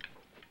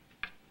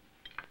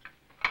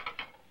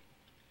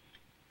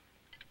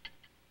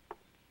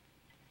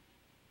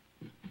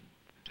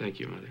 Thank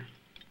you, Mother.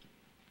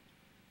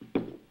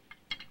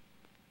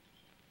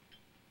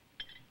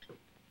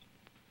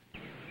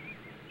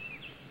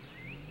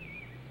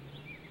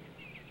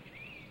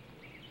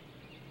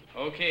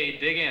 Okay,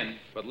 dig in,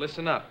 but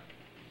listen up.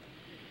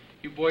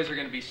 You boys are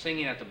going to be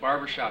singing at the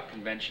barbershop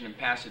convention in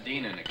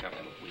Pasadena in a couple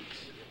of weeks.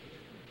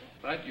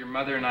 But your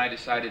mother and I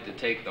decided to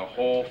take the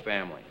whole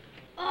family.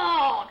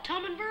 Oh,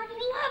 Tom and Virl will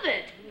love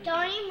it.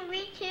 Donnie,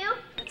 Marie, too?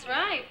 That's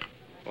right.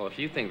 Well, if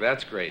you think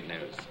that's great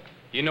news,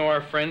 you know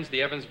our friends,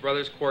 the Evans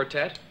Brothers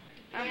Quartet?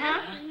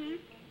 Uh-huh.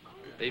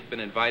 They've been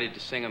invited to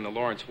sing on the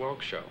Lawrence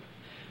Welk show.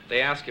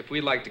 They asked if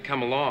we'd like to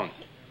come along.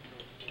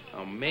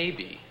 Oh,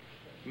 maybe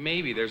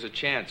there's a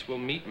chance we'll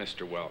meet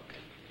Mr. Welk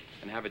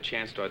and have a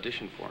chance to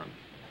audition for him.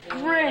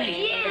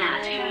 Great.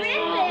 Yeah,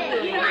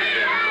 terrific.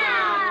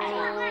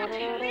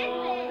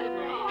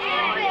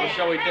 Well,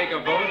 shall we take a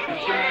vote?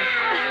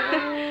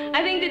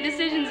 I think the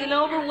decision's an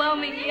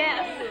overwhelming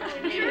yes.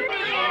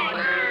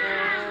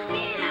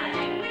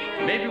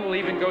 Maybe we'll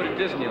even go to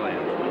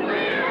Disneyland.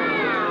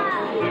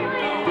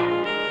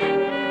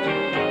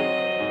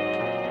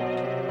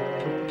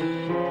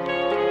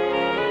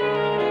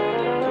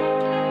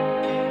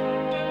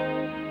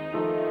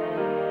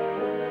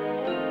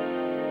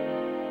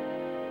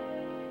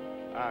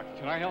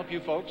 Can I help you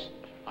folks?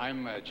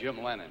 I'm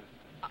Jim Lennon.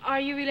 Are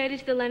you related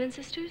to the Lennon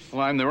sisters?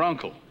 Well, I'm their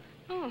uncle.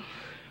 Oh,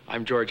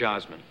 I'm George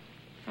Osmond.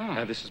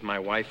 This is my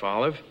wife,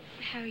 Olive.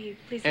 how are you?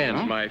 Please.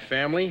 And my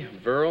family,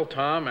 Virl,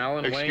 Tom,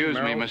 Alan, Wayne, Excuse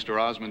me, Merril.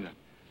 Mr. Osmond.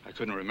 I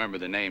couldn't remember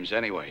the names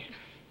anyway.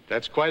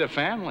 That's quite a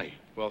family.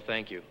 Well,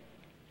 thank you.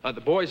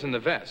 The boys in the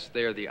vest,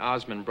 they are the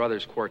Osmond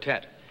Brothers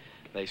Quartet.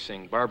 They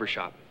sing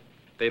barbershop.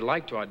 They'd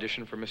like to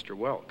audition for Mr.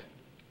 Welk.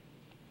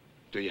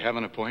 Do you have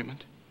an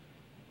appointment?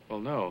 Well,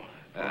 no.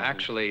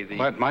 Actually,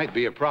 That might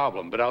be a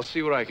problem, but I'll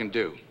see what I can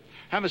do.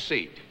 Have a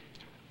seat.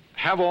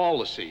 Have all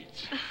the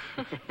seats.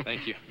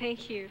 Thank you.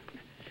 Thank you.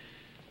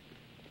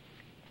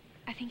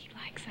 I think he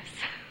likes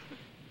us.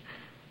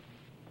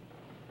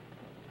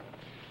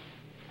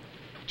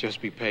 Just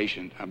be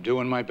patient. I'm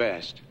doing my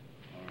best.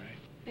 All right.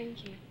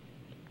 Thank you.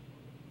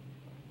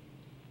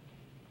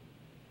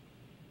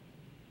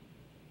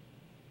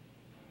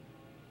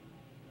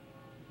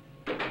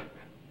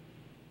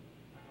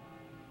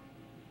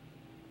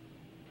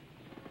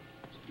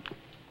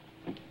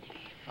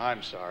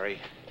 I'm sorry.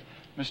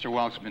 Mr.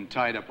 Welk's been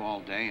tied up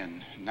all day,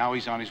 and now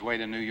he's on his way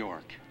to New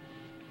York.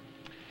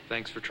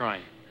 Thanks for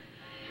trying.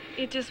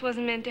 It just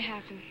wasn't meant to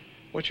happen.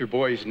 What your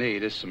boys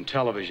need is some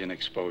television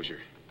exposure.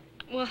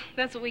 Well,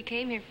 that's what we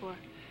came here for.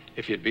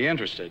 If you'd be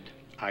interested,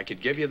 I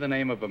could give you the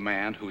name of a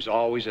man who's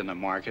always in the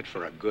market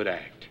for a good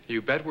act.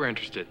 You bet we're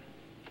interested.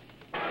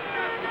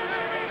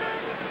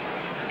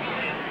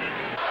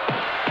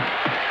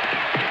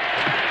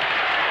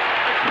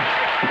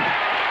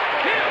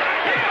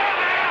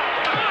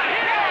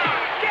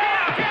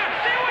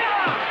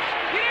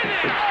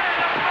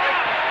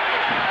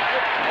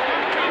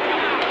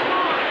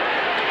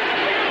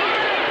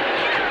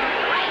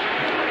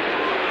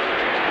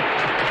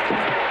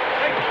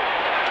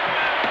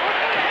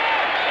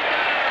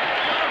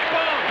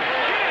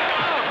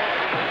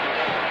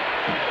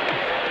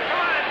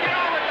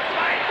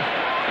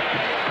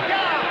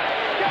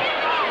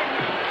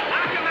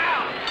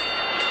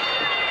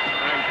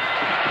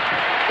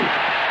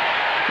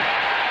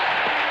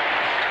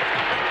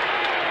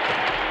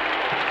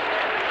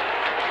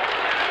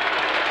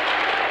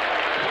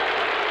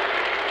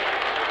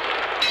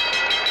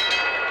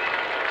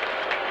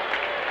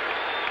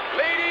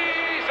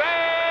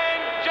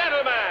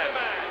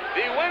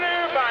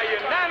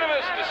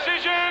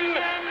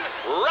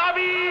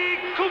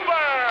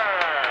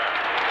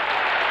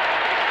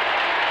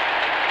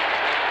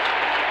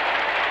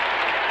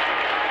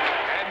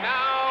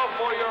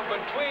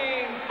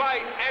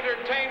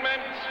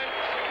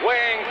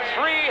 Weighing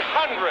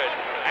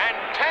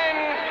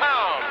 310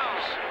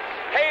 pounds,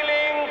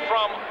 hailing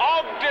from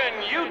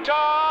Ogden,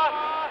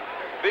 Utah,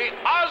 the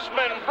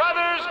Osmond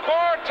Brothers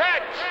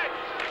Quartet.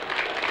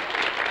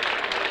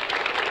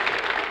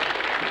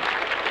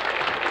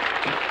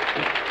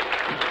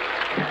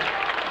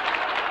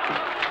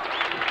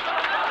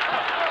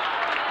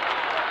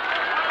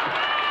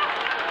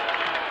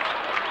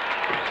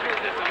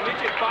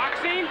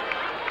 scene?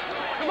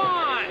 Come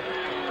on.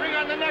 Bring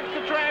on the next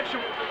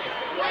attraction.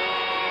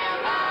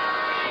 Well,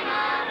 I'm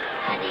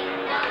a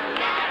ding-dong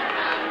daddy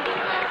from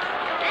Dumas,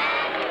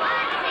 and you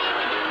want to see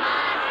me do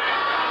my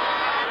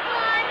stuff.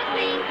 I'm a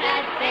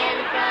clean-cut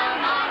fella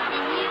from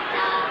Ogden,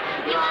 Utah.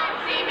 You want to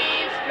see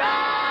me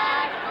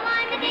strut? Well,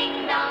 I'm a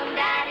ding-dong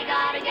daddy,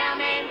 got a gal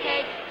named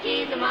Kate.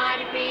 She's a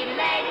mighty pretty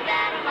lady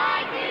that I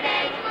like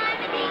today. I'm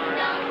a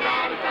ding-dong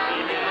daddy from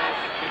Dumas,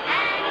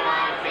 and you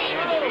want to see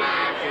me do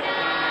my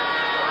stuff.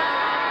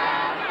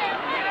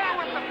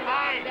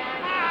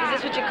 Is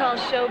this what you call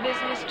show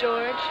business,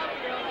 George?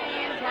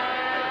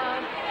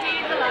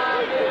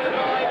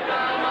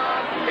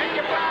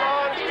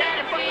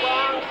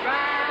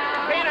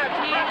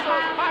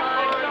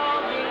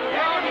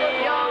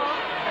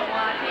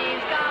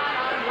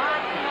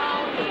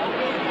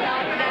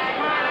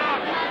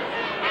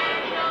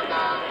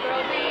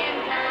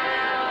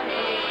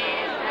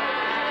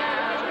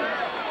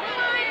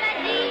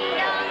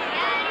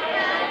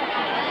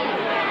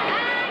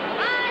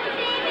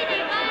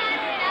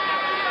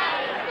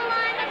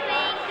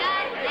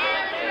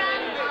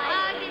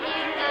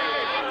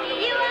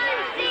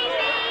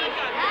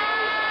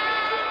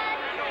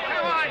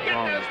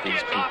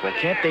 These people,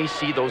 can't they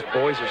see those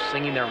boys are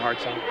singing their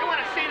hearts out? You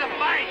want to see them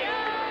fight?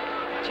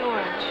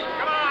 George.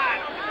 Come on.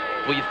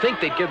 Well, you'd think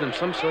they'd give them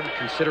some sort of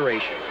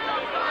consideration.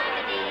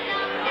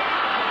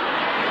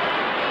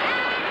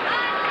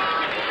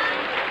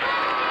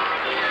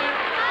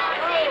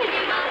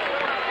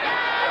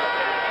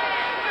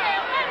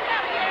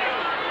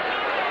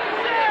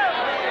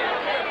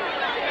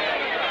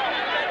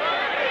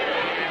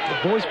 The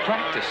boys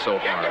practice so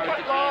hard.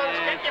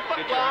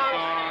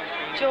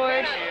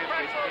 George.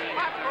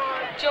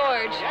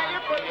 George.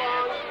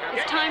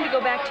 It's time to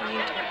go back to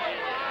Utah.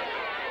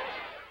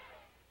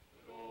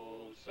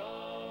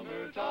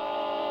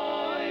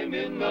 Summertime,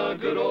 in the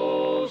good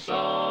old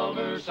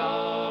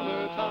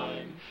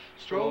summertime,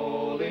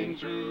 strolling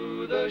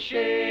through the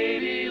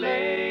shady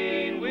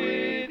lane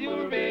with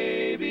your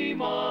baby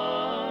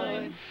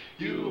mine.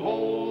 You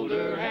hold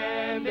her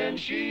hand and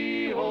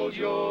she holds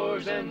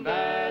yours, and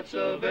that's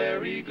a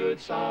very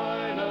good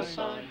sign, a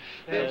sign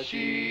that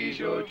she's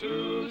your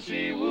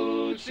tootsie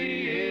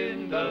wootsy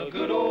in the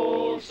good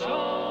old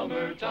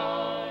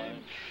summertime,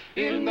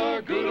 in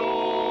the good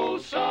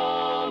old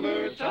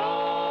summertime.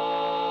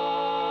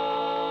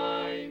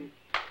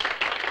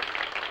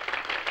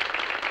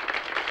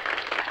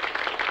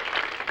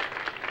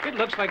 It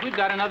looks like we've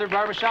got another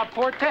barbershop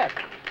quartet.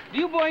 Do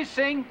you boys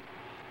sing?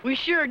 We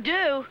sure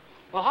do.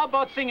 Well, how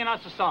about singing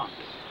us a song?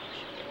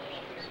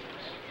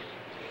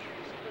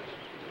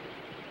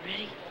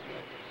 Ready?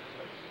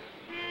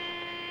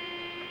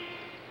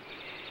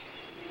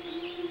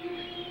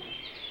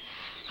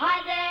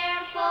 Hi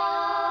there,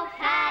 folks,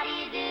 how do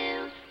you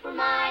do? We're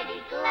mighty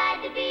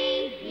glad to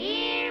be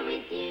here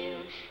with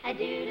you. A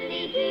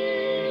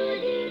doodly-doo, a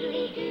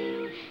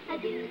doodly-doo, a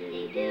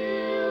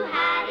doodly-doo,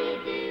 how do you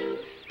do?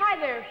 Hi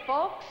there,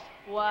 folks.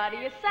 What do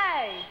you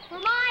say? We're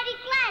mighty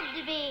glad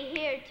to be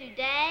here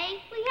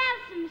today. We have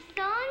some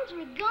songs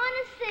we're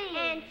gonna sing.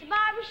 And some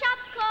barbershop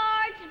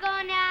cards we're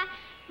gonna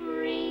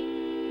ring,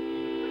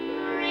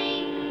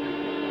 ring,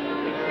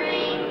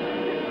 ring,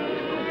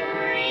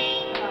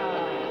 ring.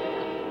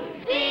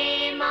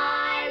 Be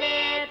my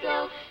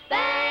little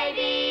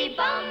baby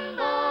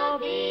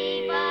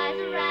bumblebee. Buzz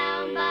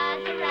around, keep a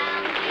buzz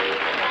around.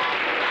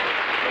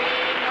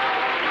 Bring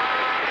home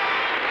all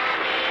that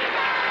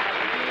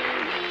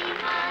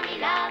honey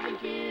loving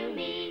to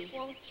me.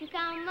 Won't you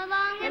come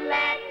along And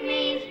let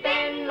me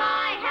spend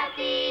my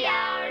happy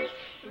hours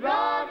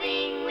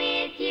roving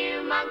with you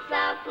amongst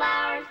the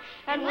flowers.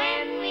 And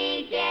when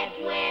we get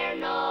where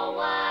no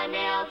one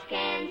else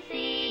can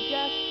see,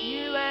 Just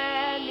you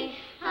and me.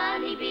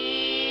 honey,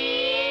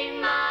 be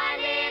my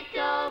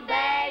little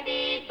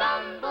baby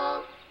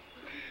bumble.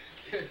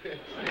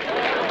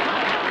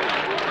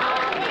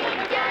 I'll be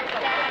just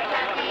as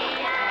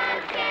happy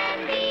as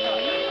can be.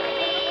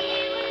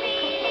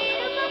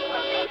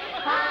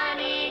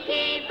 Honey,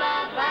 keep a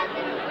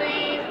buzzing,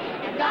 please.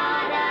 I've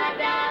got a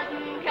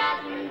dozen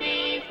cousin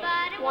bees, but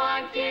I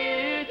want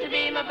you to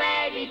be my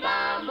baby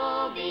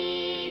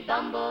bumblebee,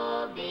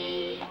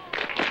 bumblebee.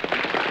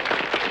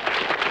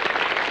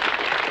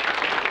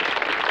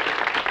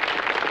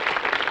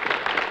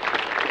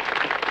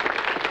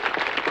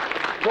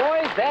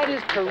 Boys, that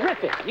is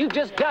terrific. You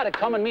just got to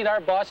come and meet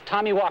our boss,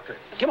 Tommy Walker.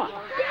 Come on.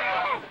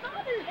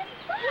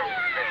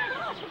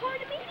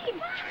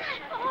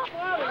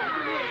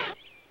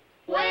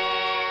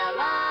 Well,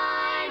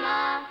 I'm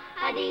a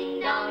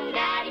ding-dong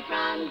daddy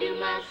from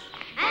Dumas,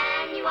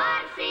 and you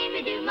want to see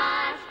me do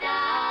my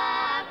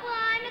stuff. Well,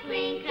 I'm a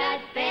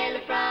clean-cut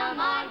fella from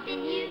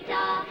Ogden,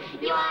 Utah.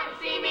 You want to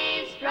see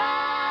me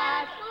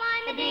strut? Well,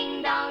 I'm a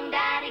ding-dong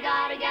daddy,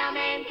 got a gal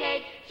named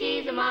Kate.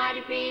 She's a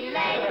mighty pretty lady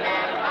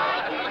that I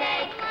like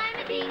today. Well, I'm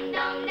a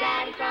ding-dong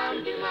daddy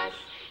from Dumas,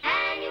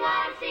 and you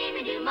want to see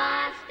me do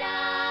my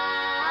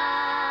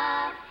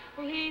stuff.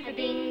 Well, he's a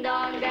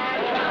ding-dong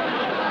daddy from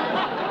Dumas,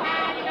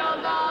 and he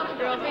knows all the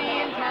girls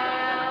in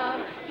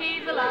town.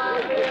 He's a lot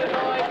good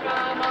boy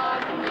from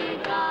Osmond,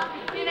 Utah.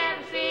 You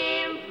never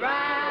see him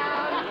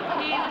frown.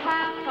 He's a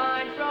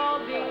half-pint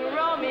roving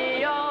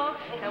Romeo,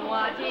 and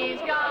what he's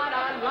got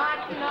I'd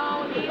like to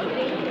know. He's a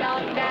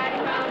ding-dong daddy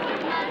from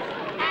Christmas,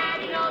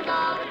 and he knows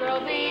all the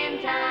girls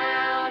in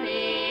town,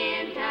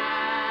 in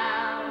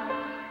town.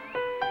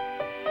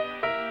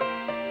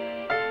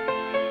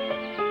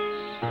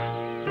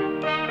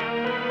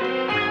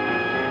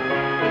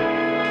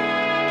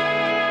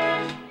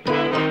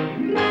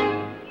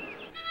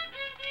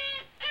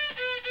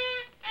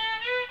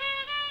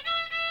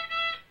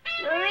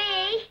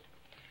 Marie?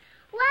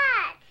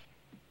 What?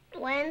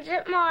 When's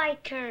it my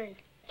turn?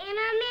 In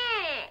a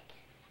minute.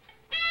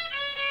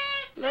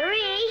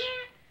 Marie?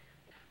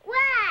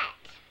 What?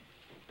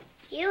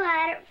 You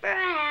had it for a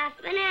half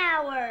an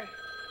hour.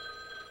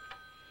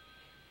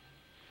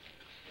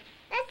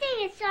 Let's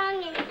sing a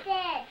song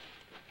instead.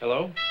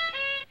 Hello?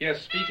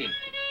 Yes, speaking.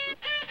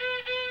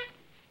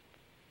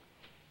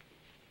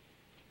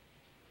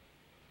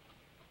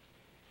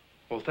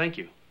 Well, thank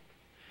you.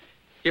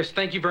 Yes,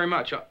 thank you very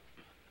much.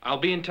 I'll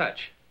be in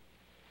touch.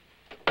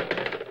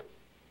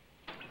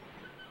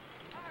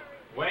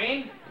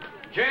 Wayne?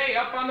 Jay,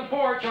 up on the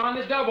porch on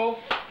the double.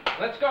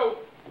 Let's go.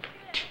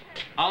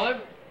 Olive?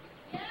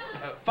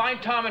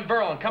 Find Tom and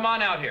Virl and come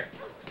on out here.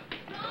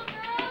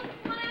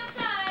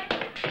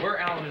 Where are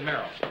Alan and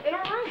Merril? In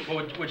our room.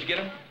 Well, would you get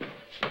them?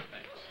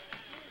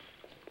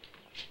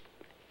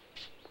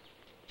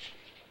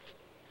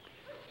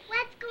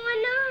 What's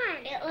going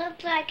on? It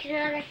looks like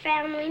another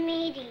family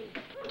meeting.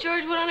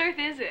 George, what on earth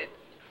is it?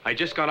 I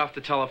just got off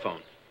the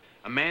telephone.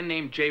 A man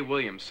named Jay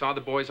Williams saw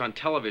the boys on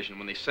television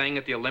when they sang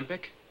at the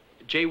Olympic.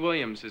 Jay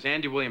Williams is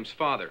Andy Williams'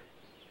 father.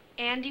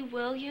 Andy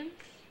Williams?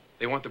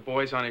 They want the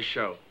boys on his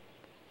show.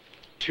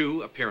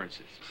 2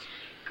 appearances.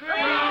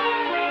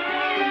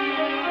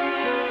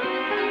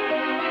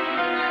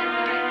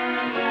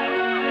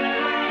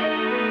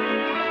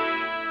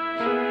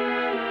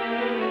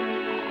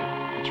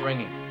 It's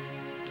ringing.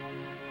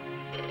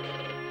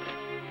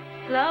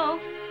 Hello?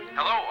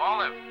 Hello,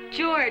 Olive.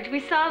 George,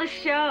 we saw the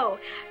show.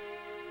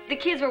 The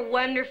kids were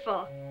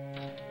wonderful.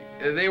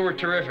 They were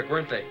terrific,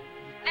 weren't they?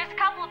 There's a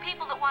couple of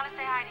people that want to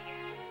say hi to you.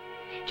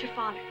 It's your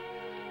father.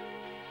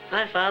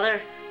 Hi,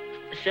 Father.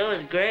 The show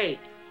is great.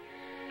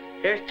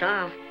 Here's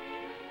Tom.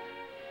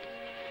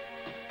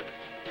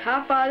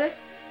 Hi, Father.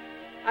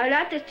 I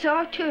like the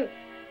song, too.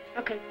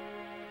 Okay.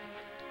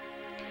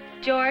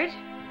 George?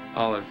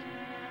 Olive,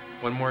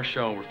 one more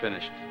show and we're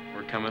finished.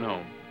 We're coming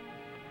home.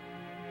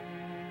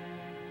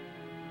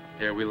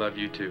 Yeah, we love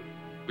you too.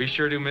 We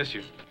sure do miss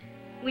you.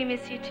 We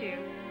miss you, too.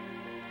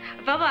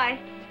 Bye-bye.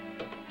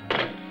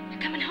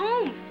 You're coming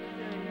home.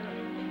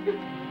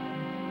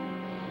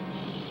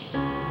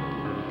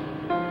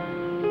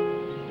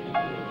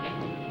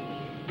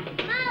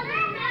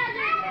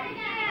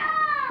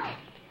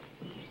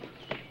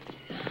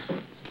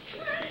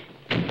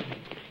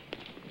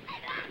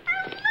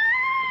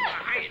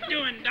 How you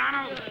doing,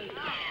 Donald?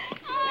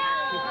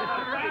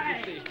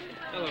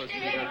 Hello,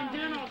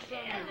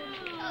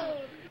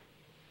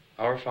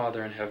 Our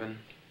Father in heaven,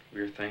 we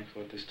are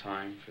thankful at this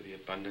time for the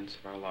abundance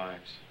of our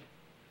lives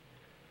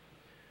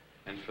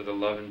and for the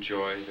love and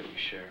joy that we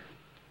share.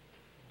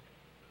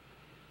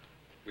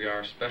 We are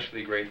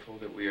especially grateful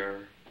that we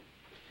are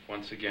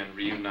once again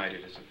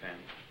reunited as a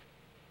family.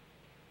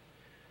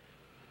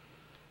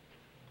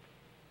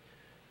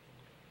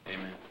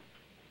 Amen.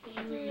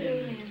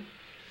 Amen.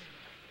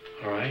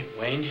 All right,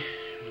 Wayne, you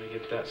want to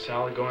get that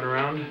salad going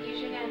around?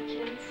 Use your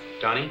napkins.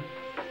 Donnie,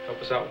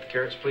 help us out with the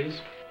carrots,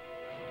 please.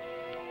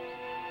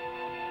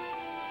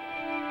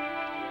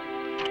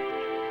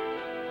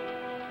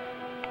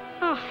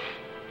 Oh,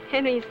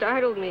 Henry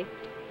startled me.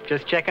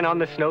 Just checking on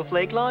the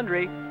snowflake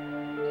laundry.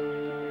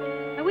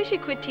 I wish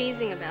you'd quit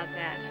teasing about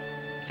that.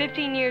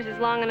 15 years is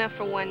long enough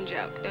for one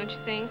joke, don't you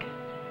think?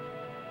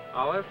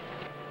 Olive?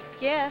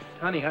 Yes.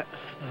 Honey,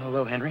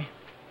 hello, Henry.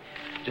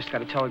 Just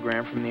got a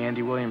telegram from the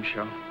Andy Williams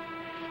show.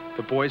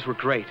 The boys were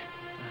great.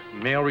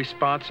 Mail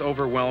response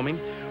overwhelming.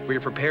 We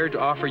are prepared to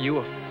offer you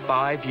a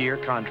 5-year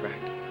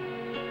contract.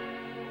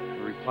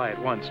 The reply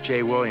at once,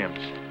 Jay Williams.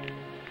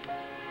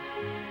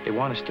 They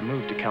want us to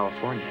move to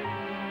California.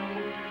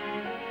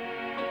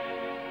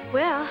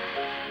 Well,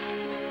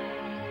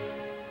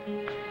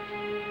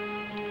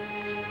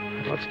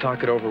 let's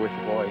talk it over with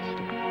the boys.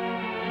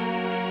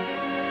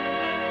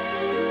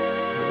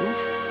 Move?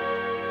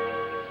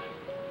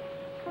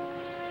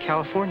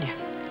 California.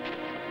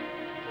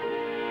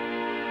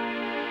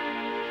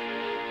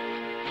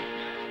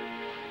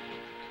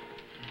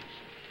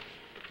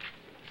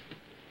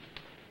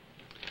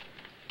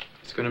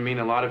 It's going to mean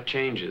a lot of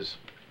changes.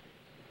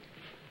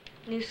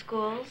 new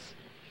schools,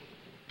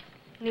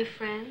 new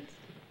friends.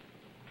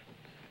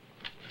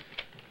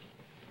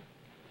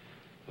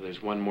 Well,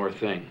 there's one more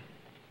thing.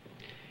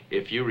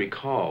 If you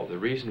recall, the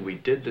reason we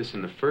did this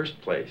in the first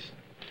place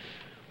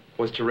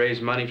was to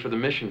raise money for the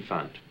mission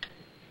fund.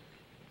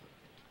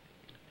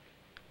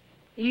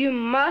 You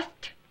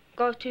must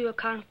go to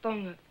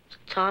California.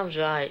 Tom's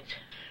right.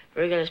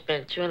 We're going to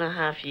spend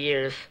 2.5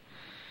 years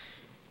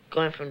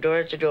going from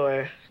door to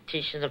door,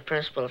 teaching the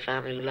principle of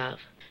family love.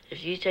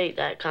 If you take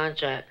that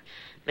contract,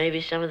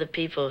 maybe some of the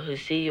people who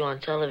see you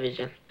on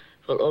television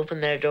will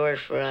open their doors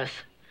for us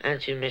and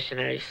to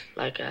missionaries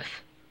like us.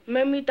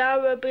 Maybe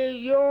that will be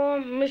your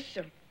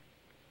mission.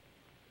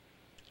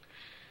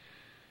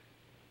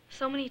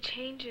 So many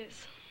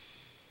changes.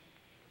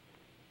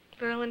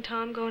 Virl and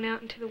Tom going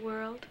out into the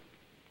world.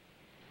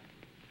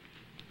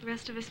 The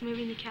rest of us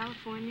moving to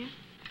California.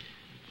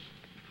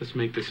 Let's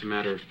make this a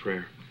matter of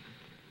prayer.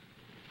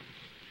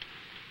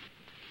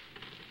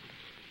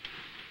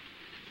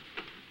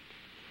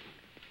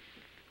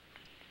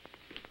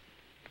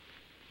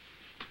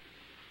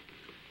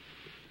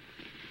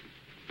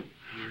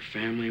 Our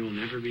family will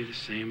never be the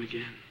same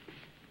again.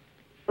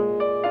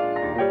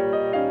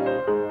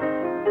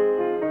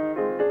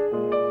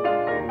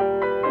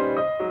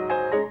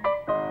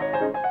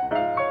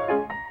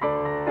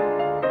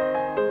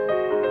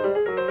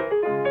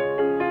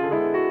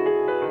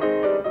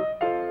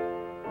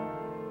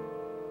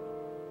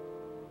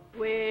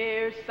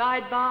 We're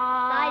side by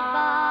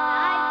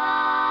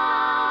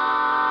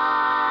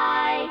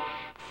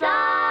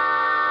side.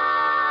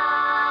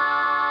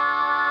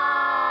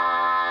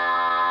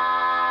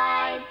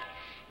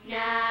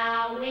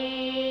 Now we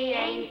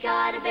ain't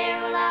got a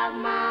barrel of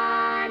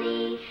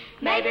money.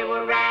 Maybe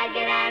we're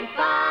ragged and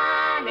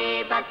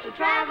funny, but we'll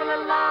travel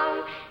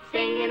along,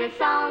 singing a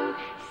song,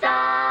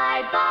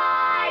 side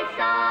by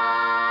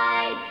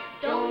side.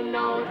 Don't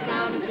know what's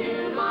come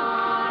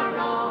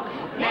tomorrow.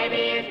 Maybe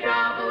it's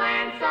trouble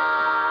and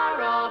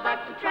sorrow, but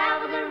we'll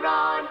travel the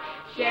road,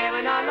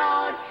 sharing our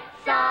load,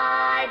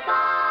 side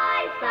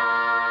by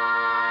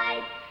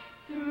side.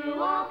 Through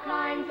all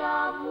kinds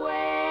of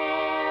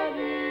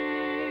weather,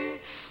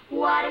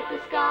 what if the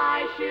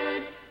sky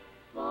should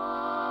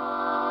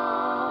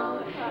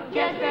fall?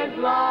 Just as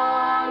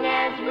long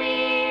as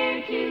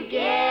we're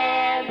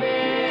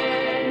together.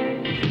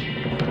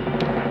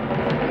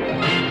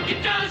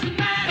 It doesn't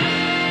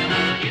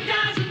matter, it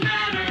doesn't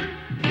matter,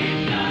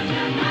 it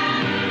doesn't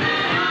matter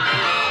at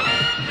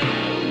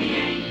all. We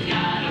ain't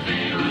got a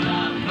barrel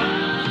of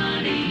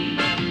money,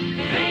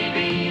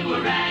 baby,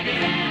 we're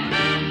ragged and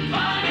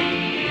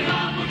funny,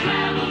 but we'll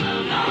travel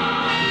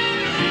along,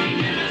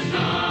 singing a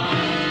song,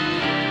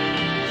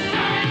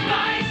 side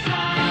by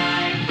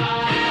side,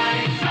 by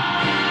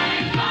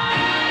side, by.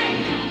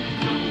 Don't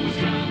know what's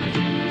coming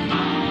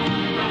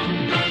tomorrow.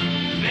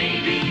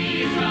 Maybe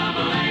it's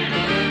trouble and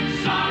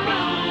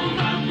sorrow,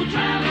 but we'll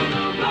travel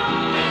the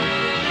road,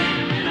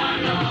 sharing our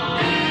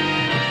load,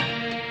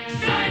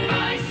 side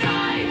by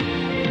side.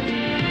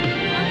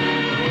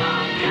 Through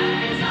all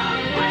kinds of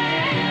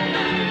weather,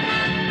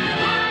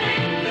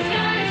 what if the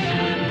sky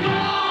should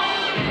fall?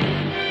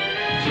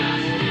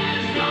 Just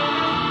as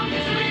long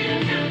as we're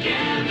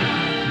together,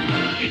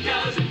 it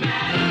doesn't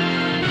matter,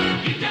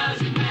 it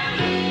doesn't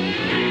matter,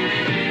 it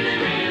really, really,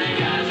 really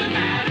doesn't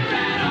matter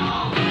at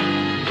all.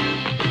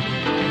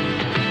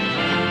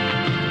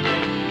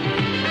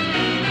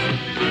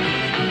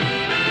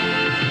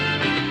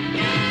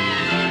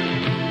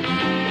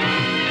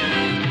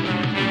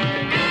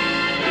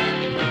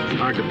 It's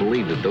hard to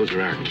believe that those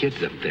are our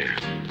kids up there.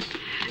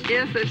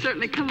 Yes, they've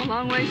certainly come a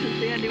long way since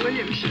the Andy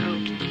Williams show.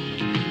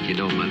 You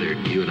know, Mother,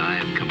 you and I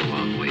have come a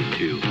long way,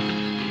 too.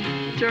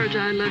 George,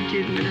 I loved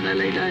you the minute I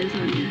laid eyes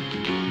on you.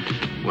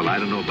 Well, I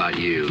don't know about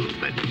you,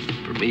 but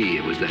for me,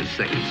 it was that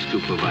second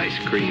scoop of ice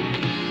cream.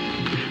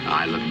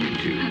 I love you,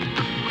 too.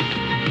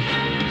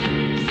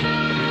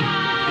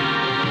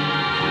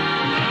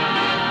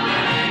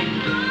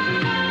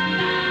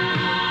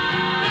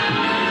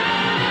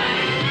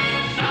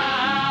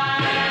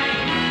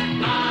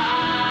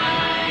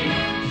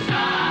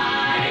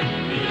 Side,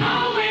 we'll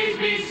always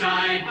be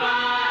side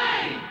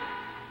by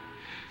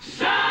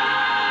side.